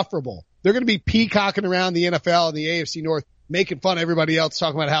insufferable. They're going to be peacocking around the NFL and the AFC North, making fun of everybody else,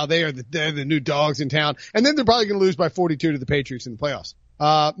 talking about how they're the new dogs in town. And then they're probably going to lose by 42 to the Patriots in the playoffs.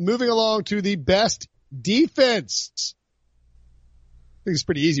 Moving along to the best defense. I think it's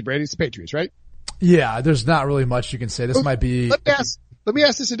pretty easy, Brady. It's the Patriots, right? Yeah, there's not really much you can say. This might be. Let me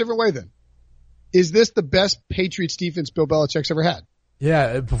ask this a different way then. Is this the best Patriots defense Bill Belichick's ever had?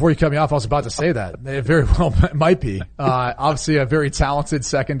 Yeah, before you cut me off, I was about to say that. It very well might be. Obviously a very talented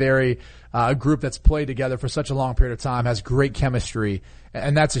secondary, group that's played together for such a long period of time, has great chemistry,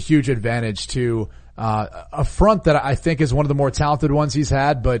 and that's a huge advantage to, a front that I think is one of the more talented ones he's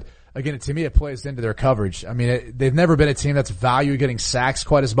had, but again, to me, it plays into their coverage. I mean, they've never been a team that's valued getting sacks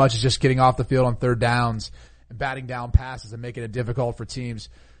quite as much as just getting off the field on 3rd downs and batting down passes and making it difficult for teams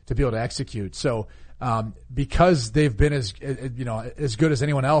to be able to execute. So, because they've been as good as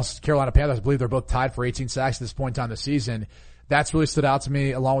anyone else, Carolina Panthers, I believe they're both tied for 18 sacks at this point in time this season. That's really stood out to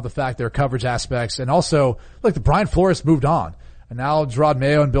me, along with the fact their coverage aspects. And also, like, the Brian Flores moved on. And now Gerard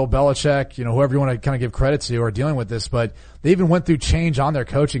Mayo and Bill Belichick, whoever you want to kind of give credit to, are dealing with this, but they even went through change on their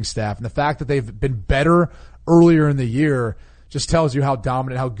coaching staff. And the fact that they've been better earlier in the year just tells you how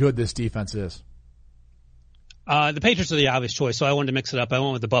dominant, how good this defense is. The Patriots are the obvious choice, so I wanted to mix it up. I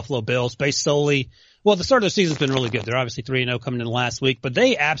went with the Buffalo Bills based solely, well, the start of the season's been really good. They're obviously 3-0 coming in last week, but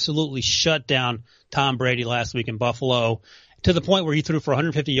they absolutely shut down Tom Brady last week in Buffalo to the point where he threw for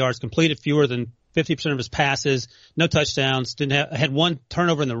 150 yards, completed fewer than 50% of his passes, no touchdowns, had one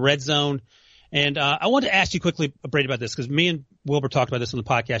turnover in the red zone. And I wanted to ask you quickly, Brady, about this, because me and Wilbur talked about this on the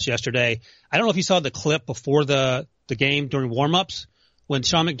podcast yesterday. I don't know if you saw the clip before the game during warm-ups when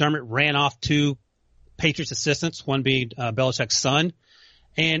Sean McDermott ran off two Patriots assistants, one being Belichick's son.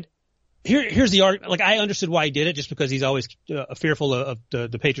 And here's the argument. Like, I understood why he did it, just because he's always fearful of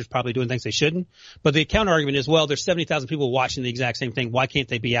the Patriots probably doing things they shouldn't. But the counter argument is, well, there's 70,000 people watching the exact same thing. Why can't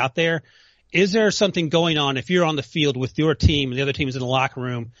they be out there? Is there something going on if you're on the field with your team and the other team is in the locker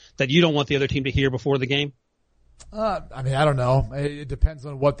room that you don't want the other team to hear before the game? I don't know. It depends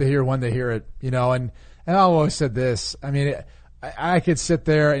on what they hear, when they hear it, and I've always said this. I could sit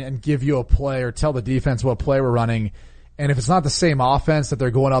there and give you a play or tell the defense what play we're running, and if it's not the same offense that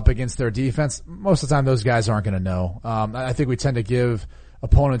they're going up against their defense, most of the time those guys aren't going to know. I think we tend to give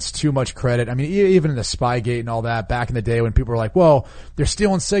opponents too much credit. Even in the Spygate and all that, back in the day when people were like, well, they're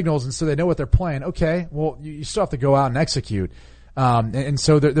stealing signals and so they know what they're playing. Okay, well, you still have to go out and execute. And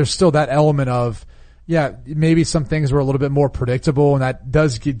so there's still that element of, yeah, maybe some things were a little bit more predictable, and that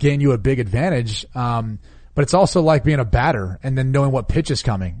does gain you a big advantage. But it's also like being a batter and then knowing what pitch is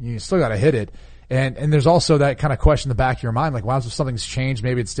coming. You still got to hit it. And there's also that kind of question in the back of your mind, like, wow, if something's changed,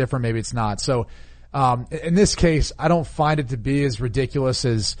 maybe it's different, maybe it's not. So, in this case, I don't find it to be as ridiculous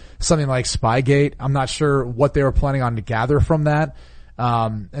as something like Spygate. I'm not sure what they were planning on to gather from that.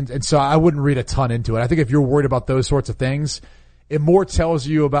 And so I wouldn't read a ton into it. I think if you're worried about those sorts of things, it more tells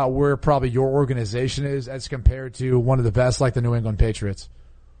you about where probably your organization is as compared to one of the best, like the New England Patriots.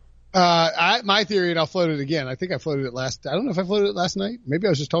 My theory, and I'll float it again. I think I floated it I don't know if I floated it last night. Maybe I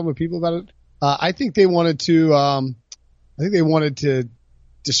was just talking with people about it. I think they wanted to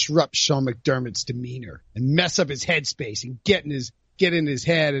disrupt Sean McDermott's demeanor and mess up his headspace and get in his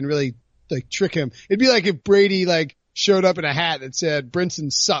head and really like trick him. It'd be like if Brady showed up in a hat that said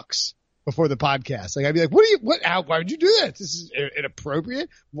Brinson sucks before the podcast. Like, I'd be like, why would you do that? This is inappropriate,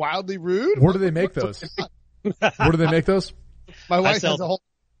 wildly rude. Where do they make those? Where do they make those? My wife has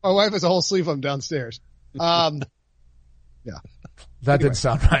a whole sleeve of them downstairs. Yeah. That didn't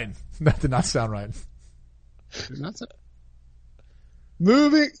sound right. That did not sound right.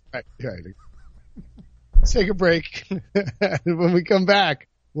 Moving. All right. Let's take a break. When we come back,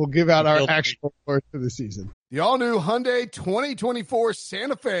 we'll give out our actual award for the season. The all-new Hyundai 2024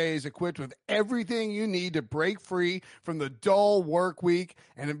 Santa Fe is equipped with everything you need to break free from the dull work week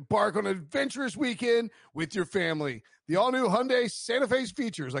and embark on an adventurous weekend with your family. The all-new Hyundai Santa Fe's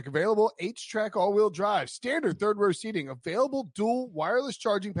features like available H-Track all-wheel drive, standard third-row seating, available dual wireless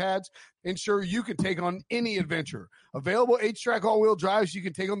charging pads, ensure you can take on any adventure. Available H-Track all-wheel drives, you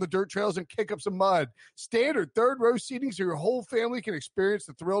can take on the dirt trails and kick up some mud. Standard third-row seating so your whole family can experience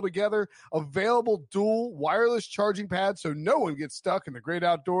the thrill together. Available dual wireless charging pads so no one gets stuck in the great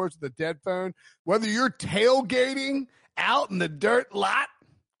outdoors with a dead phone. Whether you're tailgating out in the dirt lot,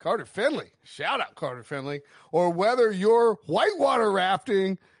 Carter Finley, shout out Carter Finley, or whether you're whitewater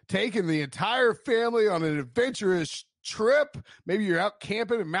rafting, taking the entire family on an adventurous trip, maybe you're out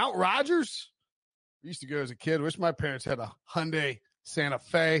camping in Mount Rogers. I used to go as a kid. Wish my parents had a Hyundai Santa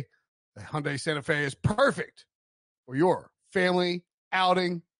Fe. The Hyundai Santa Fe is perfect for your family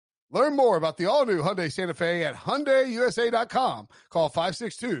outing. Learn more about the all-new Hyundai Santa Fe at HyundaiUSA.com. Call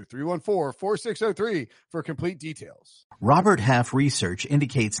 562-314-4603 for complete details. Robert Half research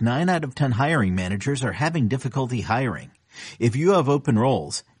indicates 9 out of 10 hiring managers are having difficulty hiring. If you have open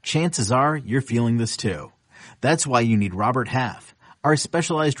roles, chances are you're feeling this too. That's why you need Robert Half. Our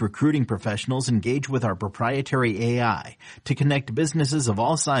specialized recruiting professionals engage with our proprietary AI to connect businesses of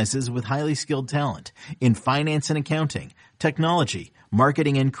all sizes with highly skilled talent in finance and accounting, technology,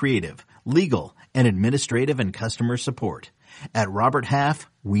 marketing and creative, legal, and administrative and customer support. At Robert Half,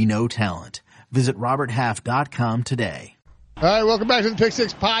 we know talent. Visit roberthalf.com today. All right, welcome back to the Pick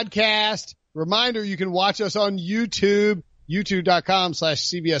Six Podcast. Reminder, you can watch us on YouTube,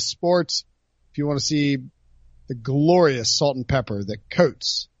 youtube.com/CBS Sports. If you want to see the glorious salt and pepper that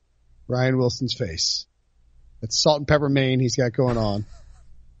coats Ryan Wilson's face. That's salt and pepper Maine he's got going on.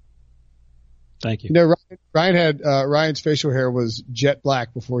 Thank you. You know, Ryan had Ryan's facial hair was jet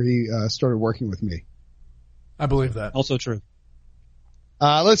black before he started working with me. I believe that. Also true.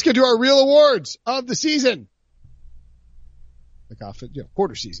 Let's get to our real awards of the season.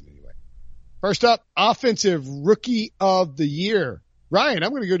 quarter season anyway. First up, offensive rookie of the year. Ryan, I'm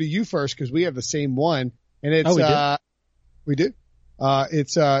going to go to you first because we have the same one, and it's we do.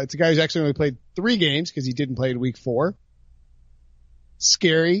 It's a guy who's actually only played 3 games because he didn't play in week 4.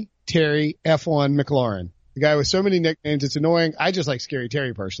 Scary Terry F1 McLaurin. The guy with so many nicknames, it's annoying. I just like Scary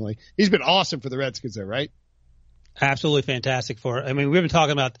Terry personally. He's been awesome for the Redskins though, right? Absolutely fantastic we've been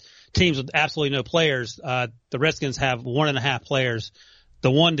talking about teams with absolutely no players. The Redskins have 1.5 players. The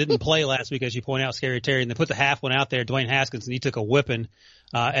one didn't play last week, as you point out, Scary Terry, and they put the half one out there, Dwayne Haskins, and he took a whipping,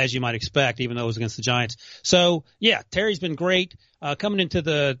 as you might expect, even though it was against the Giants. So, yeah, Terry's been great. Coming into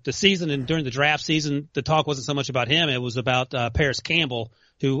the season and during the draft season, the talk wasn't so much about him. It was about Paris Campbell,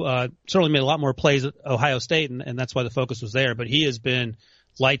 who certainly made a lot more plays at Ohio State, and that's why the focus was there. But he has been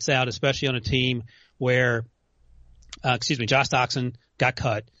lights out, especially on a team where Josh Doxson got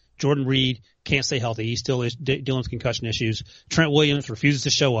cut. Jordan Reed can't stay healthy. He still is dealing with concussion issues. Trent Williams refuses to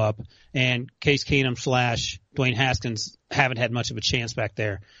show up, and Case Keenum / Dwayne Haskins haven't had much of a chance back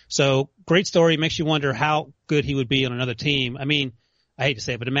there. So great story. Makes you wonder how good he would be on another team. I mean, I hate to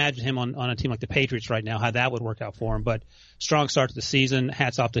say it, but imagine him on a team like the Patriots right now, how that would work out for him. But strong start to the season.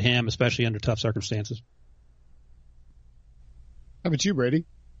 Hats off to him, especially under tough circumstances. How about you, Brady?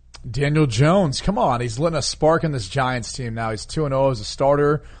 Daniel Jones, come on. He's letting a spark in this Giants team now. He's 2-0 as a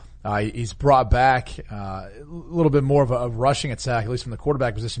starter. He's brought back a little bit more of a rushing attack, at least from the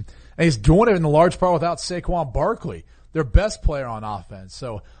quarterback position. And he's doing it in the large part without Saquon Barkley, their best player on offense.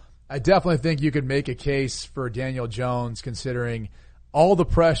 So I definitely think you could make a case for Daniel Jones considering all the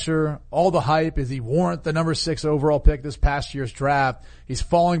pressure, all the hype. Is he warrant the number 6 overall pick this past year's draft? He's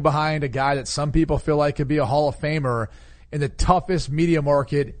falling behind a guy that some people feel like could be a Hall of Famer in the toughest media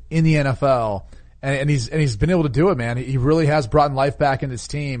market in the NFL. And he's been able to do it, man. He really has brought life back in this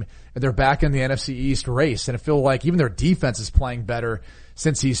team, and they're back in the NFC East race. And I feel like even their defense is playing better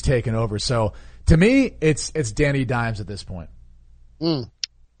since he's taken over. So to me, it's Danny Dimes at this point.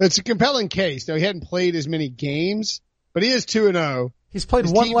 It's a compelling case. Now, he hadn't played as many games, but he is 2-0. He's played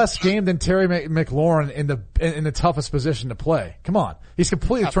one less game than Terry McLaurin in the toughest position to play. Come on. He's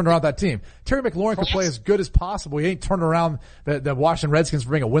completely turned around that team. Terry McLaurin could play as good as possible. He ain't turned around the Washington Redskins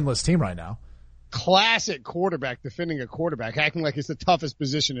for being a winless team right now. Classic quarterback defending a quarterback, acting like it's the toughest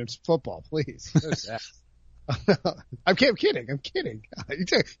position in football, please. I'm kidding.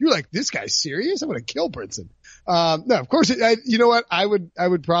 You're like, this guy's serious? I'm going to kill Brinson. No, of course, you know what? I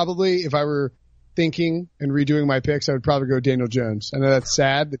would probably, if I were thinking and redoing my picks, I would probably go Daniel Jones. I know that's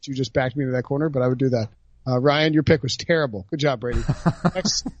sad that you just backed me into that corner, but I would do that. Ryan, your pick was terrible. Good job, Brady.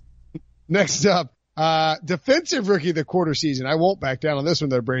 Next up. Defensive rookie of the quarter season. I won't back down on this one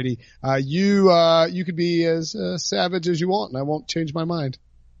though, Brady. You could be as savage as you want, and I won't change my mind.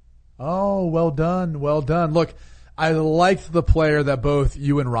 Oh, well done. Well done. Look, I liked the player that both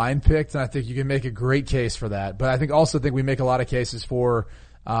you and Ryan picked, and I think you can make a great case for that. But I also think we make a lot of cases for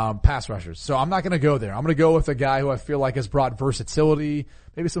pass rushers. So I'm not going to go there. I'm going to go with a guy who I feel like has brought versatility,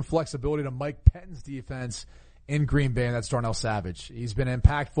 maybe some flexibility to Mike Pettine's defense in Green Bay, and that's Darnell Savage. He's been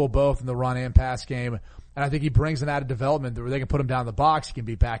impactful both in the run and pass game, and I think he brings an added development where they can put him down in the box. He can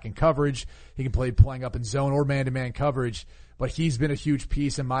be back in coverage. He can playing up in zone or man-to-man coverage, but he's been a huge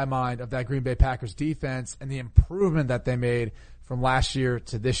piece in my mind of that Green Bay Packers defense and the improvement that they made from last year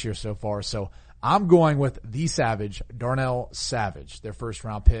to this year so far. So I'm going with the Savage, Darnell Savage, their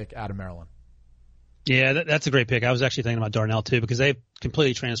first-round pick out of Maryland. Yeah, that's a great pick. I was actually thinking about Darnell too because they've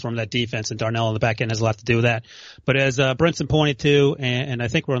completely transformed that defense, and Darnell on the back end has a lot to do with that. But as Brinson pointed to, and I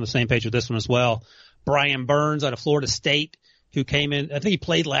think we're on the same page with this one as well, Brian Burns out of Florida State, who came in, I think he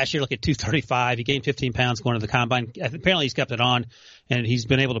played last year like at 235. He gained 15 pounds going to the combine. Apparently he's kept it on, and he's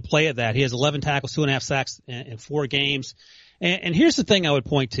been able to play at that. He has 11 tackles, 2.5 sacks in 4 games. And here's the thing I would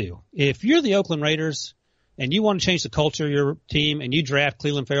point to. If you're the Oakland Raiders and you want to change the culture of your team and you draft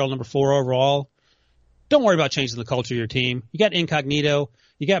Cleveland Farrell number 4 overall, don't worry about changing the culture of your team. You got Incognito.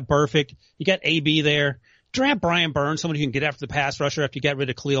 You got Burfict. You got AB there. Draft Brian Burns, someone who can get after the pass rusher after you got rid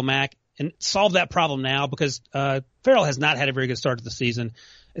of Khalil Mack, and solve that problem now because Farrell has not had a very good start to the season.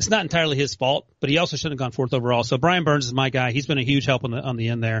 It's not entirely his fault, but he also shouldn't have gone 4th overall. So Brian Burns is my guy. He's been a huge help on the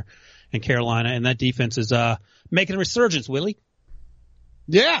end there in Carolina, and that defense is making a resurgence, Willie.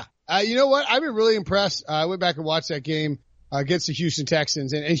 Yeah. You know what? I've been really impressed. I went back and watched that game against the Houston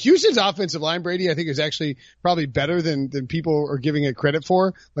Texans. And Houston's offensive line, Brady, I think is actually probably better than people are giving it credit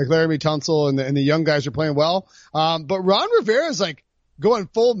for. Like Laramie Tunsil and the young guys are playing well. But Ron Rivera's like going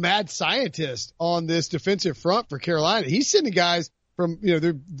full mad scientist on this defensive front for Carolina. He's sending guys from,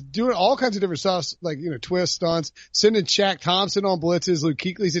 they're doing all kinds of different stuff, like, twist stunts, sending Shaq Thompson on blitzes, Luke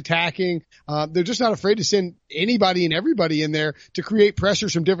Kuechly's attacking. They're just not afraid to send anybody and everybody in there to create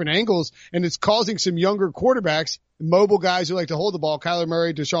pressures from different angles. And it's causing some younger quarterbacks, mobile guys who like to hold the ball, Kyler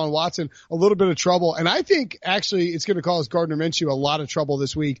Murray, Deshaun Watson, a little bit of trouble. And I think actually it's going to cause Gardner Minshew a lot of trouble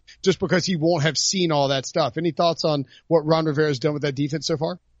this week just because he won't have seen all that stuff. Any thoughts on what Ron Rivera's done with that defense so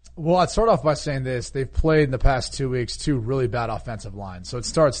far? Well, I'd start off by saying this. They've played in the past 2 weeks 2 really bad offensive lines. So it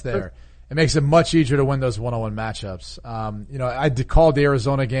starts there. It makes it much easier to win those one-on-one matchups. I called the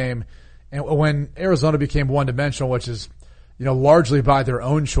Arizona game, and when Arizona became one-dimensional, which is, largely by their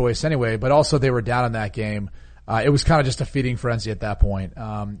own choice anyway, but also they were down in that game. It was kind of just a feeding frenzy at that point.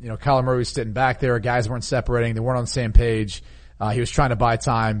 Kyler Murray was sitting back there. Guys weren't separating. They weren't on the same page. He was trying to buy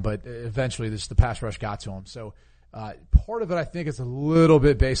time, but eventually the pass rush got to him. So, part of it, I think, is a little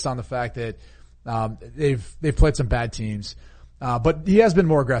bit based on the fact that, they've played some bad teams. But he has been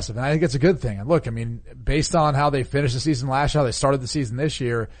more aggressive, and I think it's a good thing. And look, based on how they finished the season last year, how they started the season this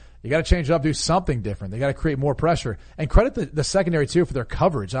year, you got to change it up, do something different. They got to create more pressure, and credit the secondary too for their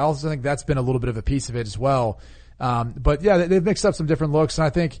coverage. I also think that's been a little bit of a piece of it as well. But yeah, they've mixed up some different looks, and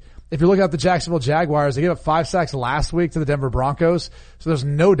I think if you're looking at the Jacksonville Jaguars, they gave up 5 sacks last week to the Denver Broncos. So there's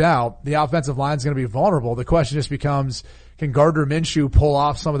no doubt the offensive line is going to be vulnerable. The question just becomes, can Gardner Minshew pull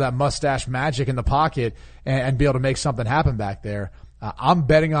off some of that mustache magic in the pocket and be able to make something happen back there? I'm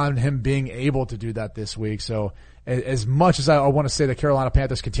betting on him being able to do that this week. So as much as I want to say the Carolina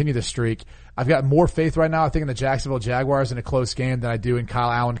Panthers continue the streak, I've got more faith right now, I think, in the Jacksonville Jaguars in a close game than I do in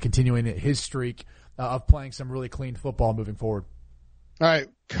Kyle Allen continuing his streak of playing some really clean football moving forward. All right.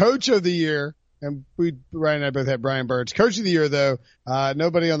 Coach of the year. And Ryan and I both had Brian Burns. Coach of the year, though,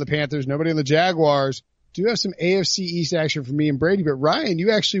 nobody on the Panthers, nobody on the Jaguars. Do have some AFC East action for me and Brady, but Ryan,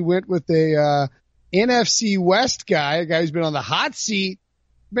 you actually went with a NFC West guy, a guy who's been on the hot seat,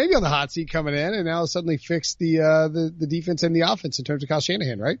 maybe on the hot seat coming in, and now suddenly fixed the defense and the offense in terms of Kyle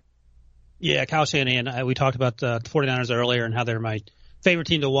Shanahan, right? Yeah, Kyle Shanahan. We talked about the 49ers earlier and how they're my favorite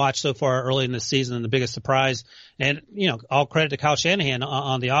team to watch so far early in this season and the biggest surprise. And, all credit to Kyle Shanahan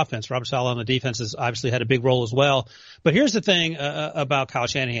on the offense. Robert Saleh on the defense has obviously had a big role as well. But here's the thing about Kyle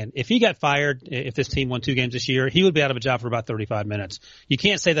Shanahan. If he got fired, if this team won 2 games this year, he would be out of a job for about 35 minutes. You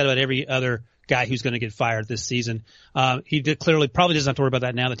can't say that about every other guy who's going to get fired this season. He clearly probably doesn't have to worry about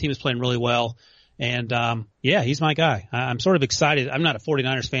that now. The team is playing really well. And, he's my guy. I'm sort of excited. I'm not a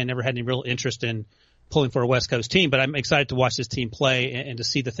 49ers fan, never had any real interest in pulling for a West Coast team, but I'm excited to watch this team play and to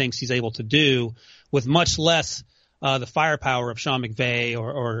see the things he's able to do with much less the firepower of Sean McVay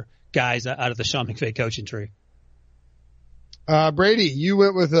or guys out of the Sean McVay coaching tree. Brady, you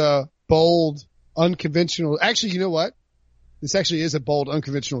went with a bold, unconventional. Actually, you know what? This actually is a bold,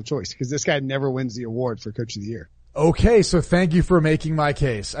 unconventional choice because this guy never wins the award for Coach of the Year. Okay, so thank you for making my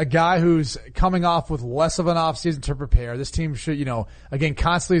case. A guy who's coming off with less of an offseason to prepare. This team should, again,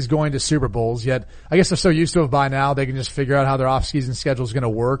 constantly is going to Super Bowls, yet I guess they're so used to it by now they can just figure out how their offseason schedule is going to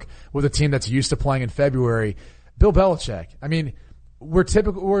work with a team that's used to playing in February. Bill Belichick.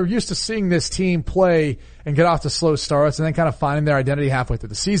 We're used to seeing this team play and get off to slow starts and then kind of finding their identity halfway through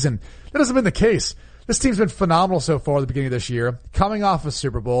the season. That hasn't been the case. This team's been phenomenal so far at the beginning of this year, coming off a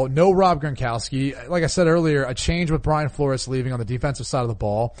Super Bowl. No Rob Gronkowski. Like I said earlier, a change with Brian Flores leaving on the defensive side of the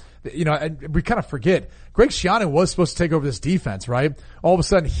ball. And we kind of forget. Greg Schiano was supposed to take over this defense, right? All of a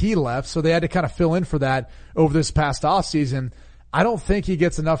sudden he left, so they had to kind of fill in for that over this past offseason. I don't think he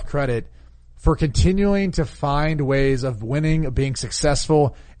gets enough credit for continuing to find ways of winning, being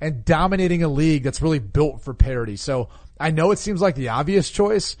successful, and dominating a league that's really built for parity. So I know it seems like the obvious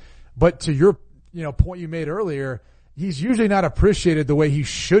choice, but to your point you made earlier, he's usually not appreciated the way he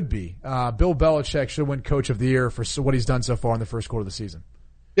should be. Bill Belichick should win Coach of the Year for what he's done so far in the first quarter of the season.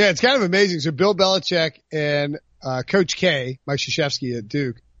 Yeah, it's kind of amazing. So Bill Belichick and Coach K, Mike Krzyzewski at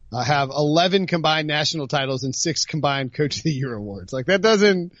Duke, have 11 combined national titles and 6 combined Coach of the Year awards. Like that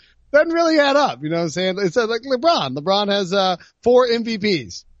doesn't really add up. You know what I'm saying? It's like LeBron. LeBron has 4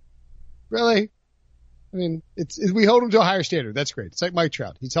 MVPs. Really? We hold him to a higher standard. That's great. It's like Mike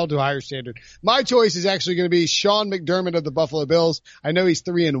Trout. He's held to a higher standard. My choice is actually going to be Sean McDermott of the Buffalo Bills. I know he's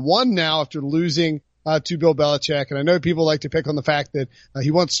 3-1 now after losing to Bill Belichick. And I know people like to pick on the fact that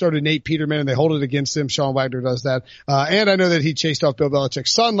he once started Nate Peterman and they hold it against him. Sean Wagner does that. And I know that he chased off Bill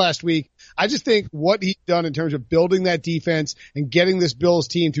Belichick's son last week. I just think what he's done in terms of building that defense and getting this Bills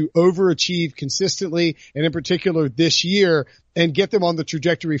team to overachieve consistently, and in particular this year, and get them on the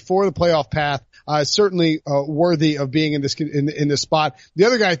trajectory for the playoff path, certainly worthy of being in this spot. The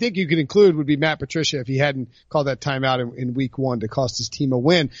other guy I think you could include would be Matt Patricia if he hadn't called that timeout in week 1 to cost his team a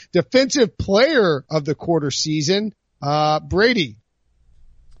win. Defensive player of the quarter season, Brady.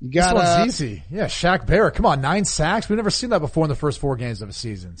 You got this one's easy. Yeah, Shaq Barrett. Come on, 9 sacks. We've never seen that before in the first 4 games of a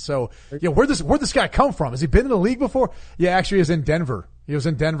season. So, yeah, where'd this guy come from? Has he been in the league before? Yeah, actually, he was in Denver. He was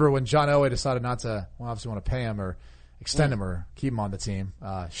in Denver when John Elway decided not to, obviously want to pay him or extend him or keep him on the team.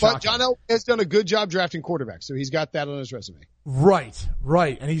 But John Elway has done a good job drafting quarterbacks, so he's got that on his resume.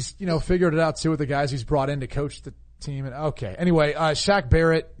 Right. And he's, figured it out too with the guys he's brought in to coach the team. And okay. Anyway, Shaq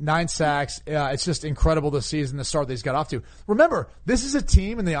Barrett, 9 sacks. It's just incredible this season, the start that he's got off to. Remember, this is a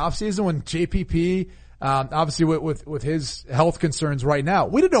team in the offseason when JPP, obviously with his health concerns right now,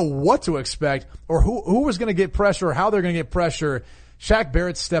 we didn't know what to expect or who was going to get pressure or how they're going to get pressure. Shaq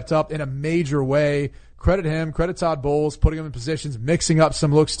Barrett stepped up in a major way. Credit him, credit Todd Bowles, putting him in positions, mixing up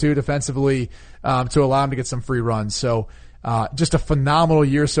some looks too defensively, to allow him to get some free runs. So, just a phenomenal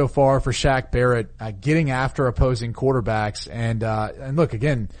year so far for Shaq Barrett, getting after opposing quarterbacks. And look,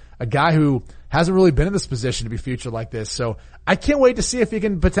 again, a guy who hasn't really been in this position to be featured like this. So I can't wait to see if he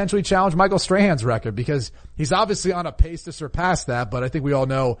can potentially challenge Michael Strahan's record because he's obviously on a pace to surpass that, but I think we all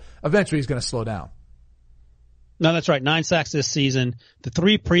know eventually he's going to slow down. No, that's right. 9 sacks this season. The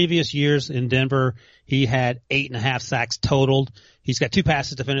 3 previous years in Denver, he had 8.5 sacks totaled. He's got 2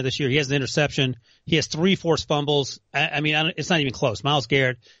 passes defended this year. He has an interception. He has 3 forced fumbles. It's not even close. Myles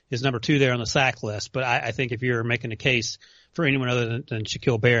Garrett is number 2 there on the sack list. But I think if you're making a case for anyone other than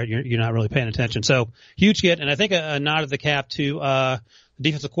Shaquille Barrett, you're not really paying attention. So huge get. And I think a nod of the cap to, the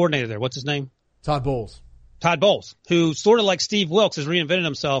defensive coordinator there. What's his name? Todd Bowles. Todd Bowles, who sort of like Steve Wilkes has reinvented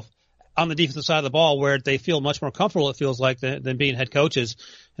himself on the defensive side of the ball where they feel much more comfortable, it feels like, than being head coaches.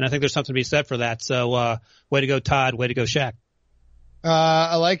 And I think there's something to be said for that. So, way to go, Todd. Way to go, Shaq.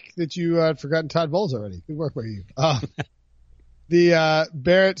 I like that you had forgotten Todd Bowles already. Good work by you. The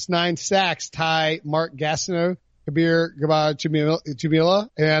Barrett's 9 sacks tie Mark Gastineau, Kabir Chumila,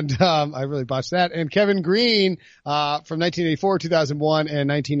 and I really botched that, and Kevin Green from 1984, 2001, and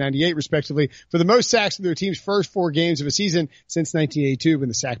 1998, respectively, for the most sacks in their team's first 4 games of a season since 1982, when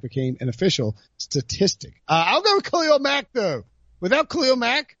the sack became an official statistic. I'll go with Khalil Mack, though. Without Khalil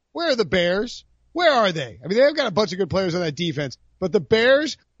Mack, where are the Bears? Where are they? I mean, they've got a bunch of good players on that defense, but the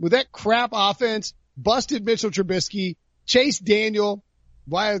Bears, with that crap offense, busted Mitchell Trubisky, Chase Daniel,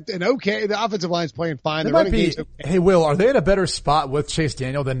 the offensive line's playing fine. The running game's okay. Hey, Will, are they in a better spot with Chase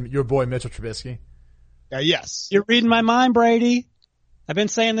Daniel than your boy Mitchell Trubisky? Yes. You're reading my mind, Brady. I've been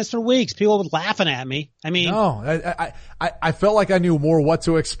saying this for weeks. People were laughing at me. No, I felt like I knew more what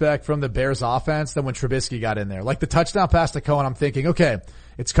to expect from the Bears offense than when Trubisky got in there. Like the touchdown pass to Cohen, I'm thinking, okay,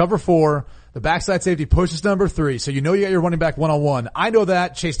 it's cover 4. The backside safety pushes number 3. So you got your running back one-on-one. I know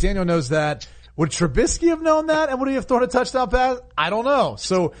that. Chase Daniel knows that. Would Trubisky have known that, and would he have thrown a touchdown pass? I don't know.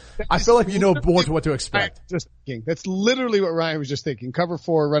 So I feel like you know more what to expect. Just thinking. That's literally what Ryan was just thinking. Cover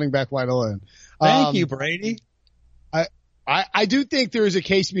 4, running back wide alone. Thank you, Brady. I do think there is a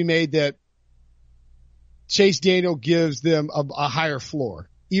case to be made that Chase Daniel gives them a higher floor,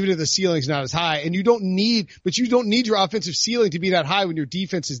 even if the ceiling's not as high. And you don't need your offensive ceiling to be that high when your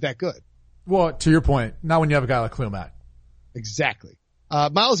defense is that good. Well, to your point, not when you have a guy like Khalil Mack. Exactly.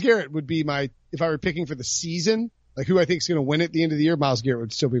 Myles Garrett would be if I were picking for the season, like who I think is going to win at the end of the year, Myles Garrett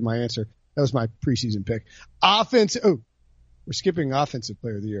would still be my answer. That was my preseason pick. We're skipping offensive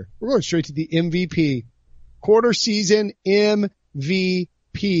player of the year. We're going straight to the MVP. Quarter season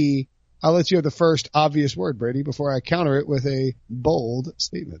MVP. I'll let you have the first obvious word, Brady, before I counter it with a bold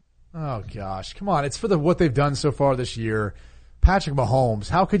statement. Oh gosh, come on. It's for what they've done so far this year. Patrick Mahomes,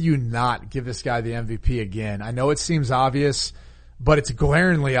 how could you not give this guy the MVP again? I know it seems obvious, but it's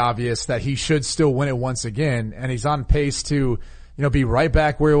glaringly obvious that he should still win it once again, and he's on pace to, be right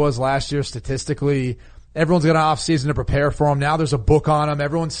back where he was last year statistically. Everyone's got an off season to prepare for him. Now there's a book on him.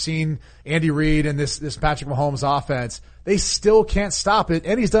 Everyone's seen Andy Reid and this Patrick Mahomes offense. They still can't stop it,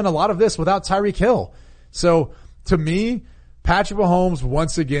 and he's done a lot of this without Tyreek Hill. So to me, Patrick Mahomes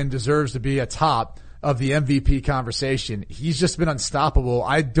once again deserves to be atop of the MVP conversation. He's just been unstoppable.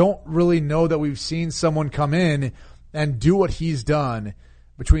 I don't really know that we've seen someone come in and do what he's done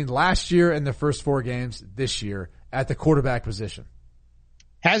between last year and the first 4 games this year at the quarterback position.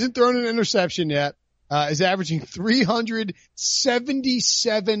 Hasn't thrown an interception yet. Is averaging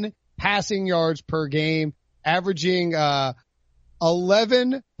 377 passing yards per game, averaging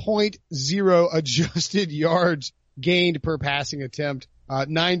 11.0 adjusted yards gained per passing attempt.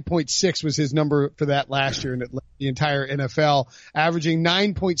 9.6 was his number for that last year in the entire NFL, averaging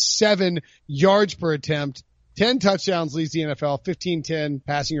 9.7 yards per attempt. 10 touchdowns leads the NFL, 15-10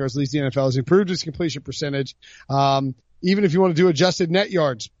 passing yards leads the NFL. Has improved his completion percentage. Even if you want to do adjusted net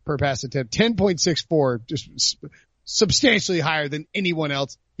yards per pass attempt, 10.64, just substantially higher than anyone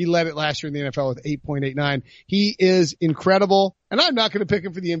else. He led it last year in the NFL with 8.89. He is incredible, and I'm not going to pick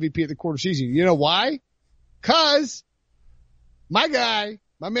him for the MVP at the quarter season. You know why? Because my guy,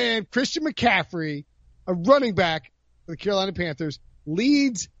 my man, Christian McCaffrey, a running back for the Carolina Panthers,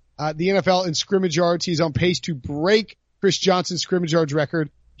 leads the NFL in scrimmage yards. He's on pace to break Chris Johnson's scrimmage yards record.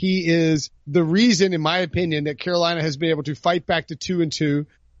 He is the reason, in my opinion, that Carolina has been able to fight back to 2-2.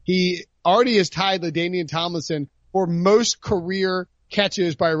 He already has tied LaDainian Tomlinson for most career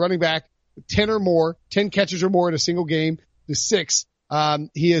catches by a running back, 10 catches or more in a single game to 6.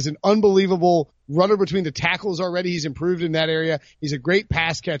 He is an unbelievable runner between the tackles already. He's improved in that area. He's a great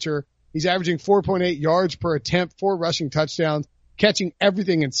pass catcher. He's averaging 4.8 yards per attempt, 4 rushing touchdowns, catching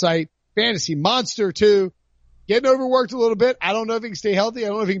everything in sight. Fantasy monster too. Getting overworked a little bit. I don't know if he can stay healthy. I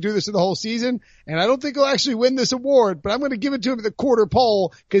don't know if he can do this for the whole season. And I don't think he'll actually win this award, but I'm going to give it to him at the quarter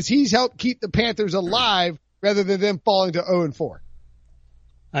poll because he's helped keep the Panthers alive rather than them falling to 0-4.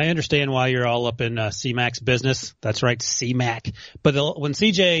 I understand why you're all up in C-Mac's business. That's right, C-Mac. But when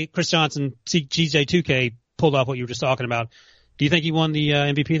Chris Johnson, CJ2K pulled off what you were just talking about, do you think he won the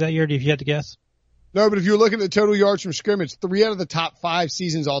MVP that year? If you had to guess? No, but if you're looking at total yards from scrimmage, 3 out of the top 5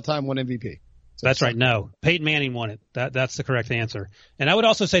 seasons all time won MVP. That's right. No, Peyton Manning won it. That's the correct answer. And I would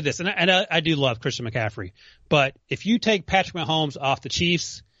also say this, and I do love Christian McCaffrey, but if you take Patrick Mahomes off the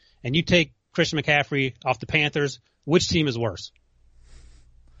Chiefs and you take Christian McCaffrey off the Panthers, which team is worse?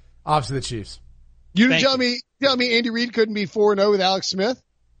 Obviously the Chiefs. You tell me Andy Reid couldn't be 4-0 with Alex Smith?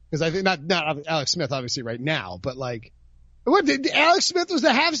 Because I think not Alex Smith obviously right now, but like, what did Alex Smith was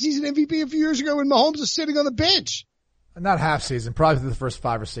the half season MVP a few years ago when Mahomes was sitting on the bench. Not half season, probably the first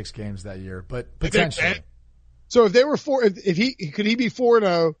 5 or 6 games that year, but potentially. So if they were could he be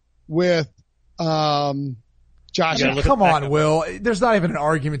 4-0 with, Josh? I mean, come on, Will. There's not even an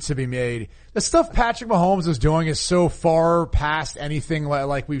argument to be made. The stuff Patrick Mahomes is doing is so far past anything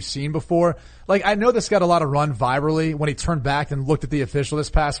like we've seen before. Like, I know this got a lot of run virally when he turned back and looked at the official this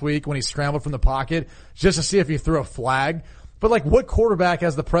past week when he scrambled from the pocket just to see if he threw a flag. But like, what quarterback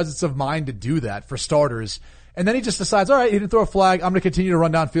has the presence of mind to do that for starters? And then he just decides, all right, he didn't throw a flag. I'm going to continue to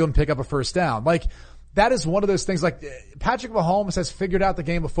run downfield and pick up a first down. Like, that is one of those things. Like, Patrick Mahomes has figured out the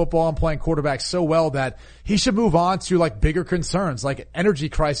game of football and playing quarterback so well that he should move on to like bigger concerns, like energy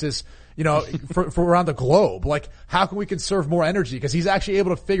crisis, for around the globe. Like, how can we conserve more energy? Because he's actually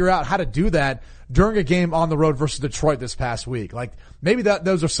able to figure out how to do that during a game on the road versus Detroit this past week. Like, maybe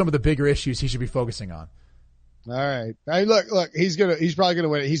those are some of the bigger issues he should be focusing on. All right. Hey, look, he's probably gonna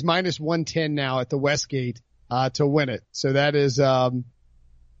win it. He's minus 110 now at the Westgate, to win it. So that is, all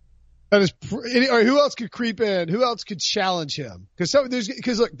right, who else could creep in? Who else could challenge him? Because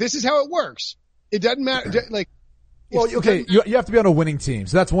look, this is how it works. It doesn't matter. Like, well, okay, you have to be on a winning team.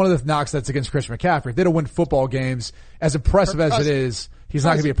 So that's one of the knocks that's against Christian McCaffrey. If they don't win football games, as impressive as it is, he's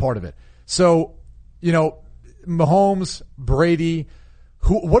not going to be a part of it. So, Mahomes, Brady,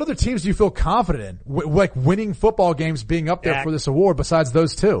 what other teams do you feel confident in? Like winning football games being up there for this award besides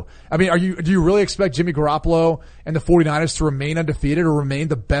those two? I mean, do you really expect Jimmy Garoppolo and the 49ers to remain undefeated or remain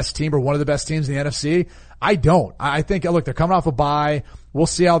the best team or one of the best teams in the NFC? I don't. I think, look, they're coming off a bye. We'll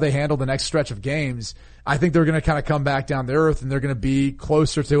see how they handle the next stretch of games. I think they're going to kind of come back down to earth and they're going to be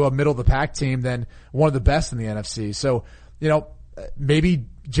closer to a middle of the pack team than one of the best in the NFC. So, maybe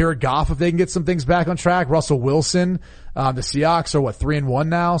Jared Goff, if they can get some things back on track. Russell Wilson, the Seahawks are 3-1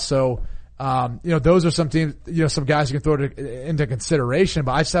 now. So, those are some teams, some guys you can throw into consideration,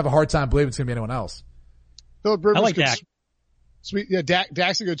 but I just have a hard time believing it's going to be anyone else. Philip Rivers, I like Dak. Sweet. Yeah,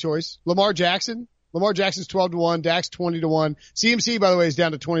 Dak's a good choice. Lamar Jackson's 12-1. Dak's 20-1. CMC, by the way, is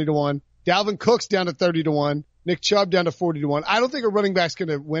down to 20-1. Dalvin Cook's down to 30-1. Nick Chubb down to 40-1. I don't think a running back's going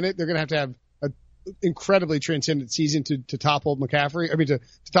to win it. They're going to have an incredibly transcendent season to topple McCaffrey. I mean, to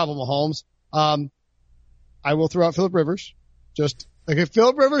topple Mahomes. I will throw out Philip Rivers. Just like if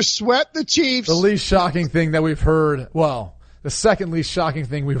Philip Rivers swept the Chiefs. The least shocking thing that we've heard, the second least shocking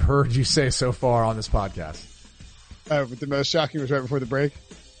thing we've heard you say so far on this podcast. But the most shocking was right before the break.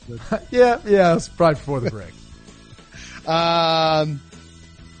 Yeah, it's probably before the break.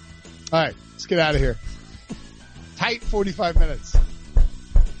 All right, let's get out of here. Tight 45 minutes.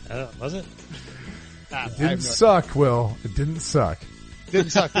 Was it? It didn't suck, Will. It didn't suck.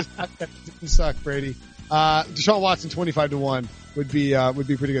 Didn't suck. It didn't suck, Brady. Deshaun Watson 25-1 would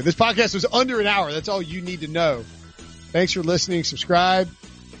be pretty good. This podcast was under an hour. That's all you need to know. Thanks for listening. Subscribe.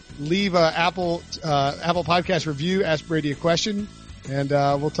 Leave a Apple Podcast review. Ask Brady a question. And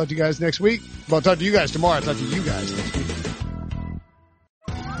we'll talk to you guys next week. Well, I'll talk to you guys tomorrow. I'll talk to you guys next week.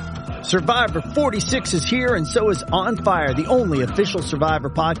 Survivor 46 is here, and so is On Fire, the only official Survivor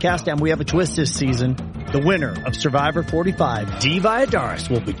podcast, and we have a twist this season. The winner of Survivor 45, Dee Valladares,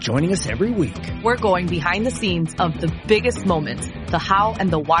 will be joining us every week. We're going behind the scenes of the biggest moments, the how and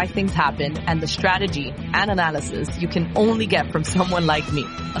the why things happen, and the strategy and analysis you can only get from someone like me,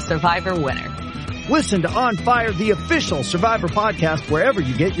 a Survivor winner. Listen to On Fire, the official Survivor podcast, wherever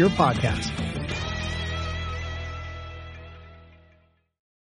you get your podcasts.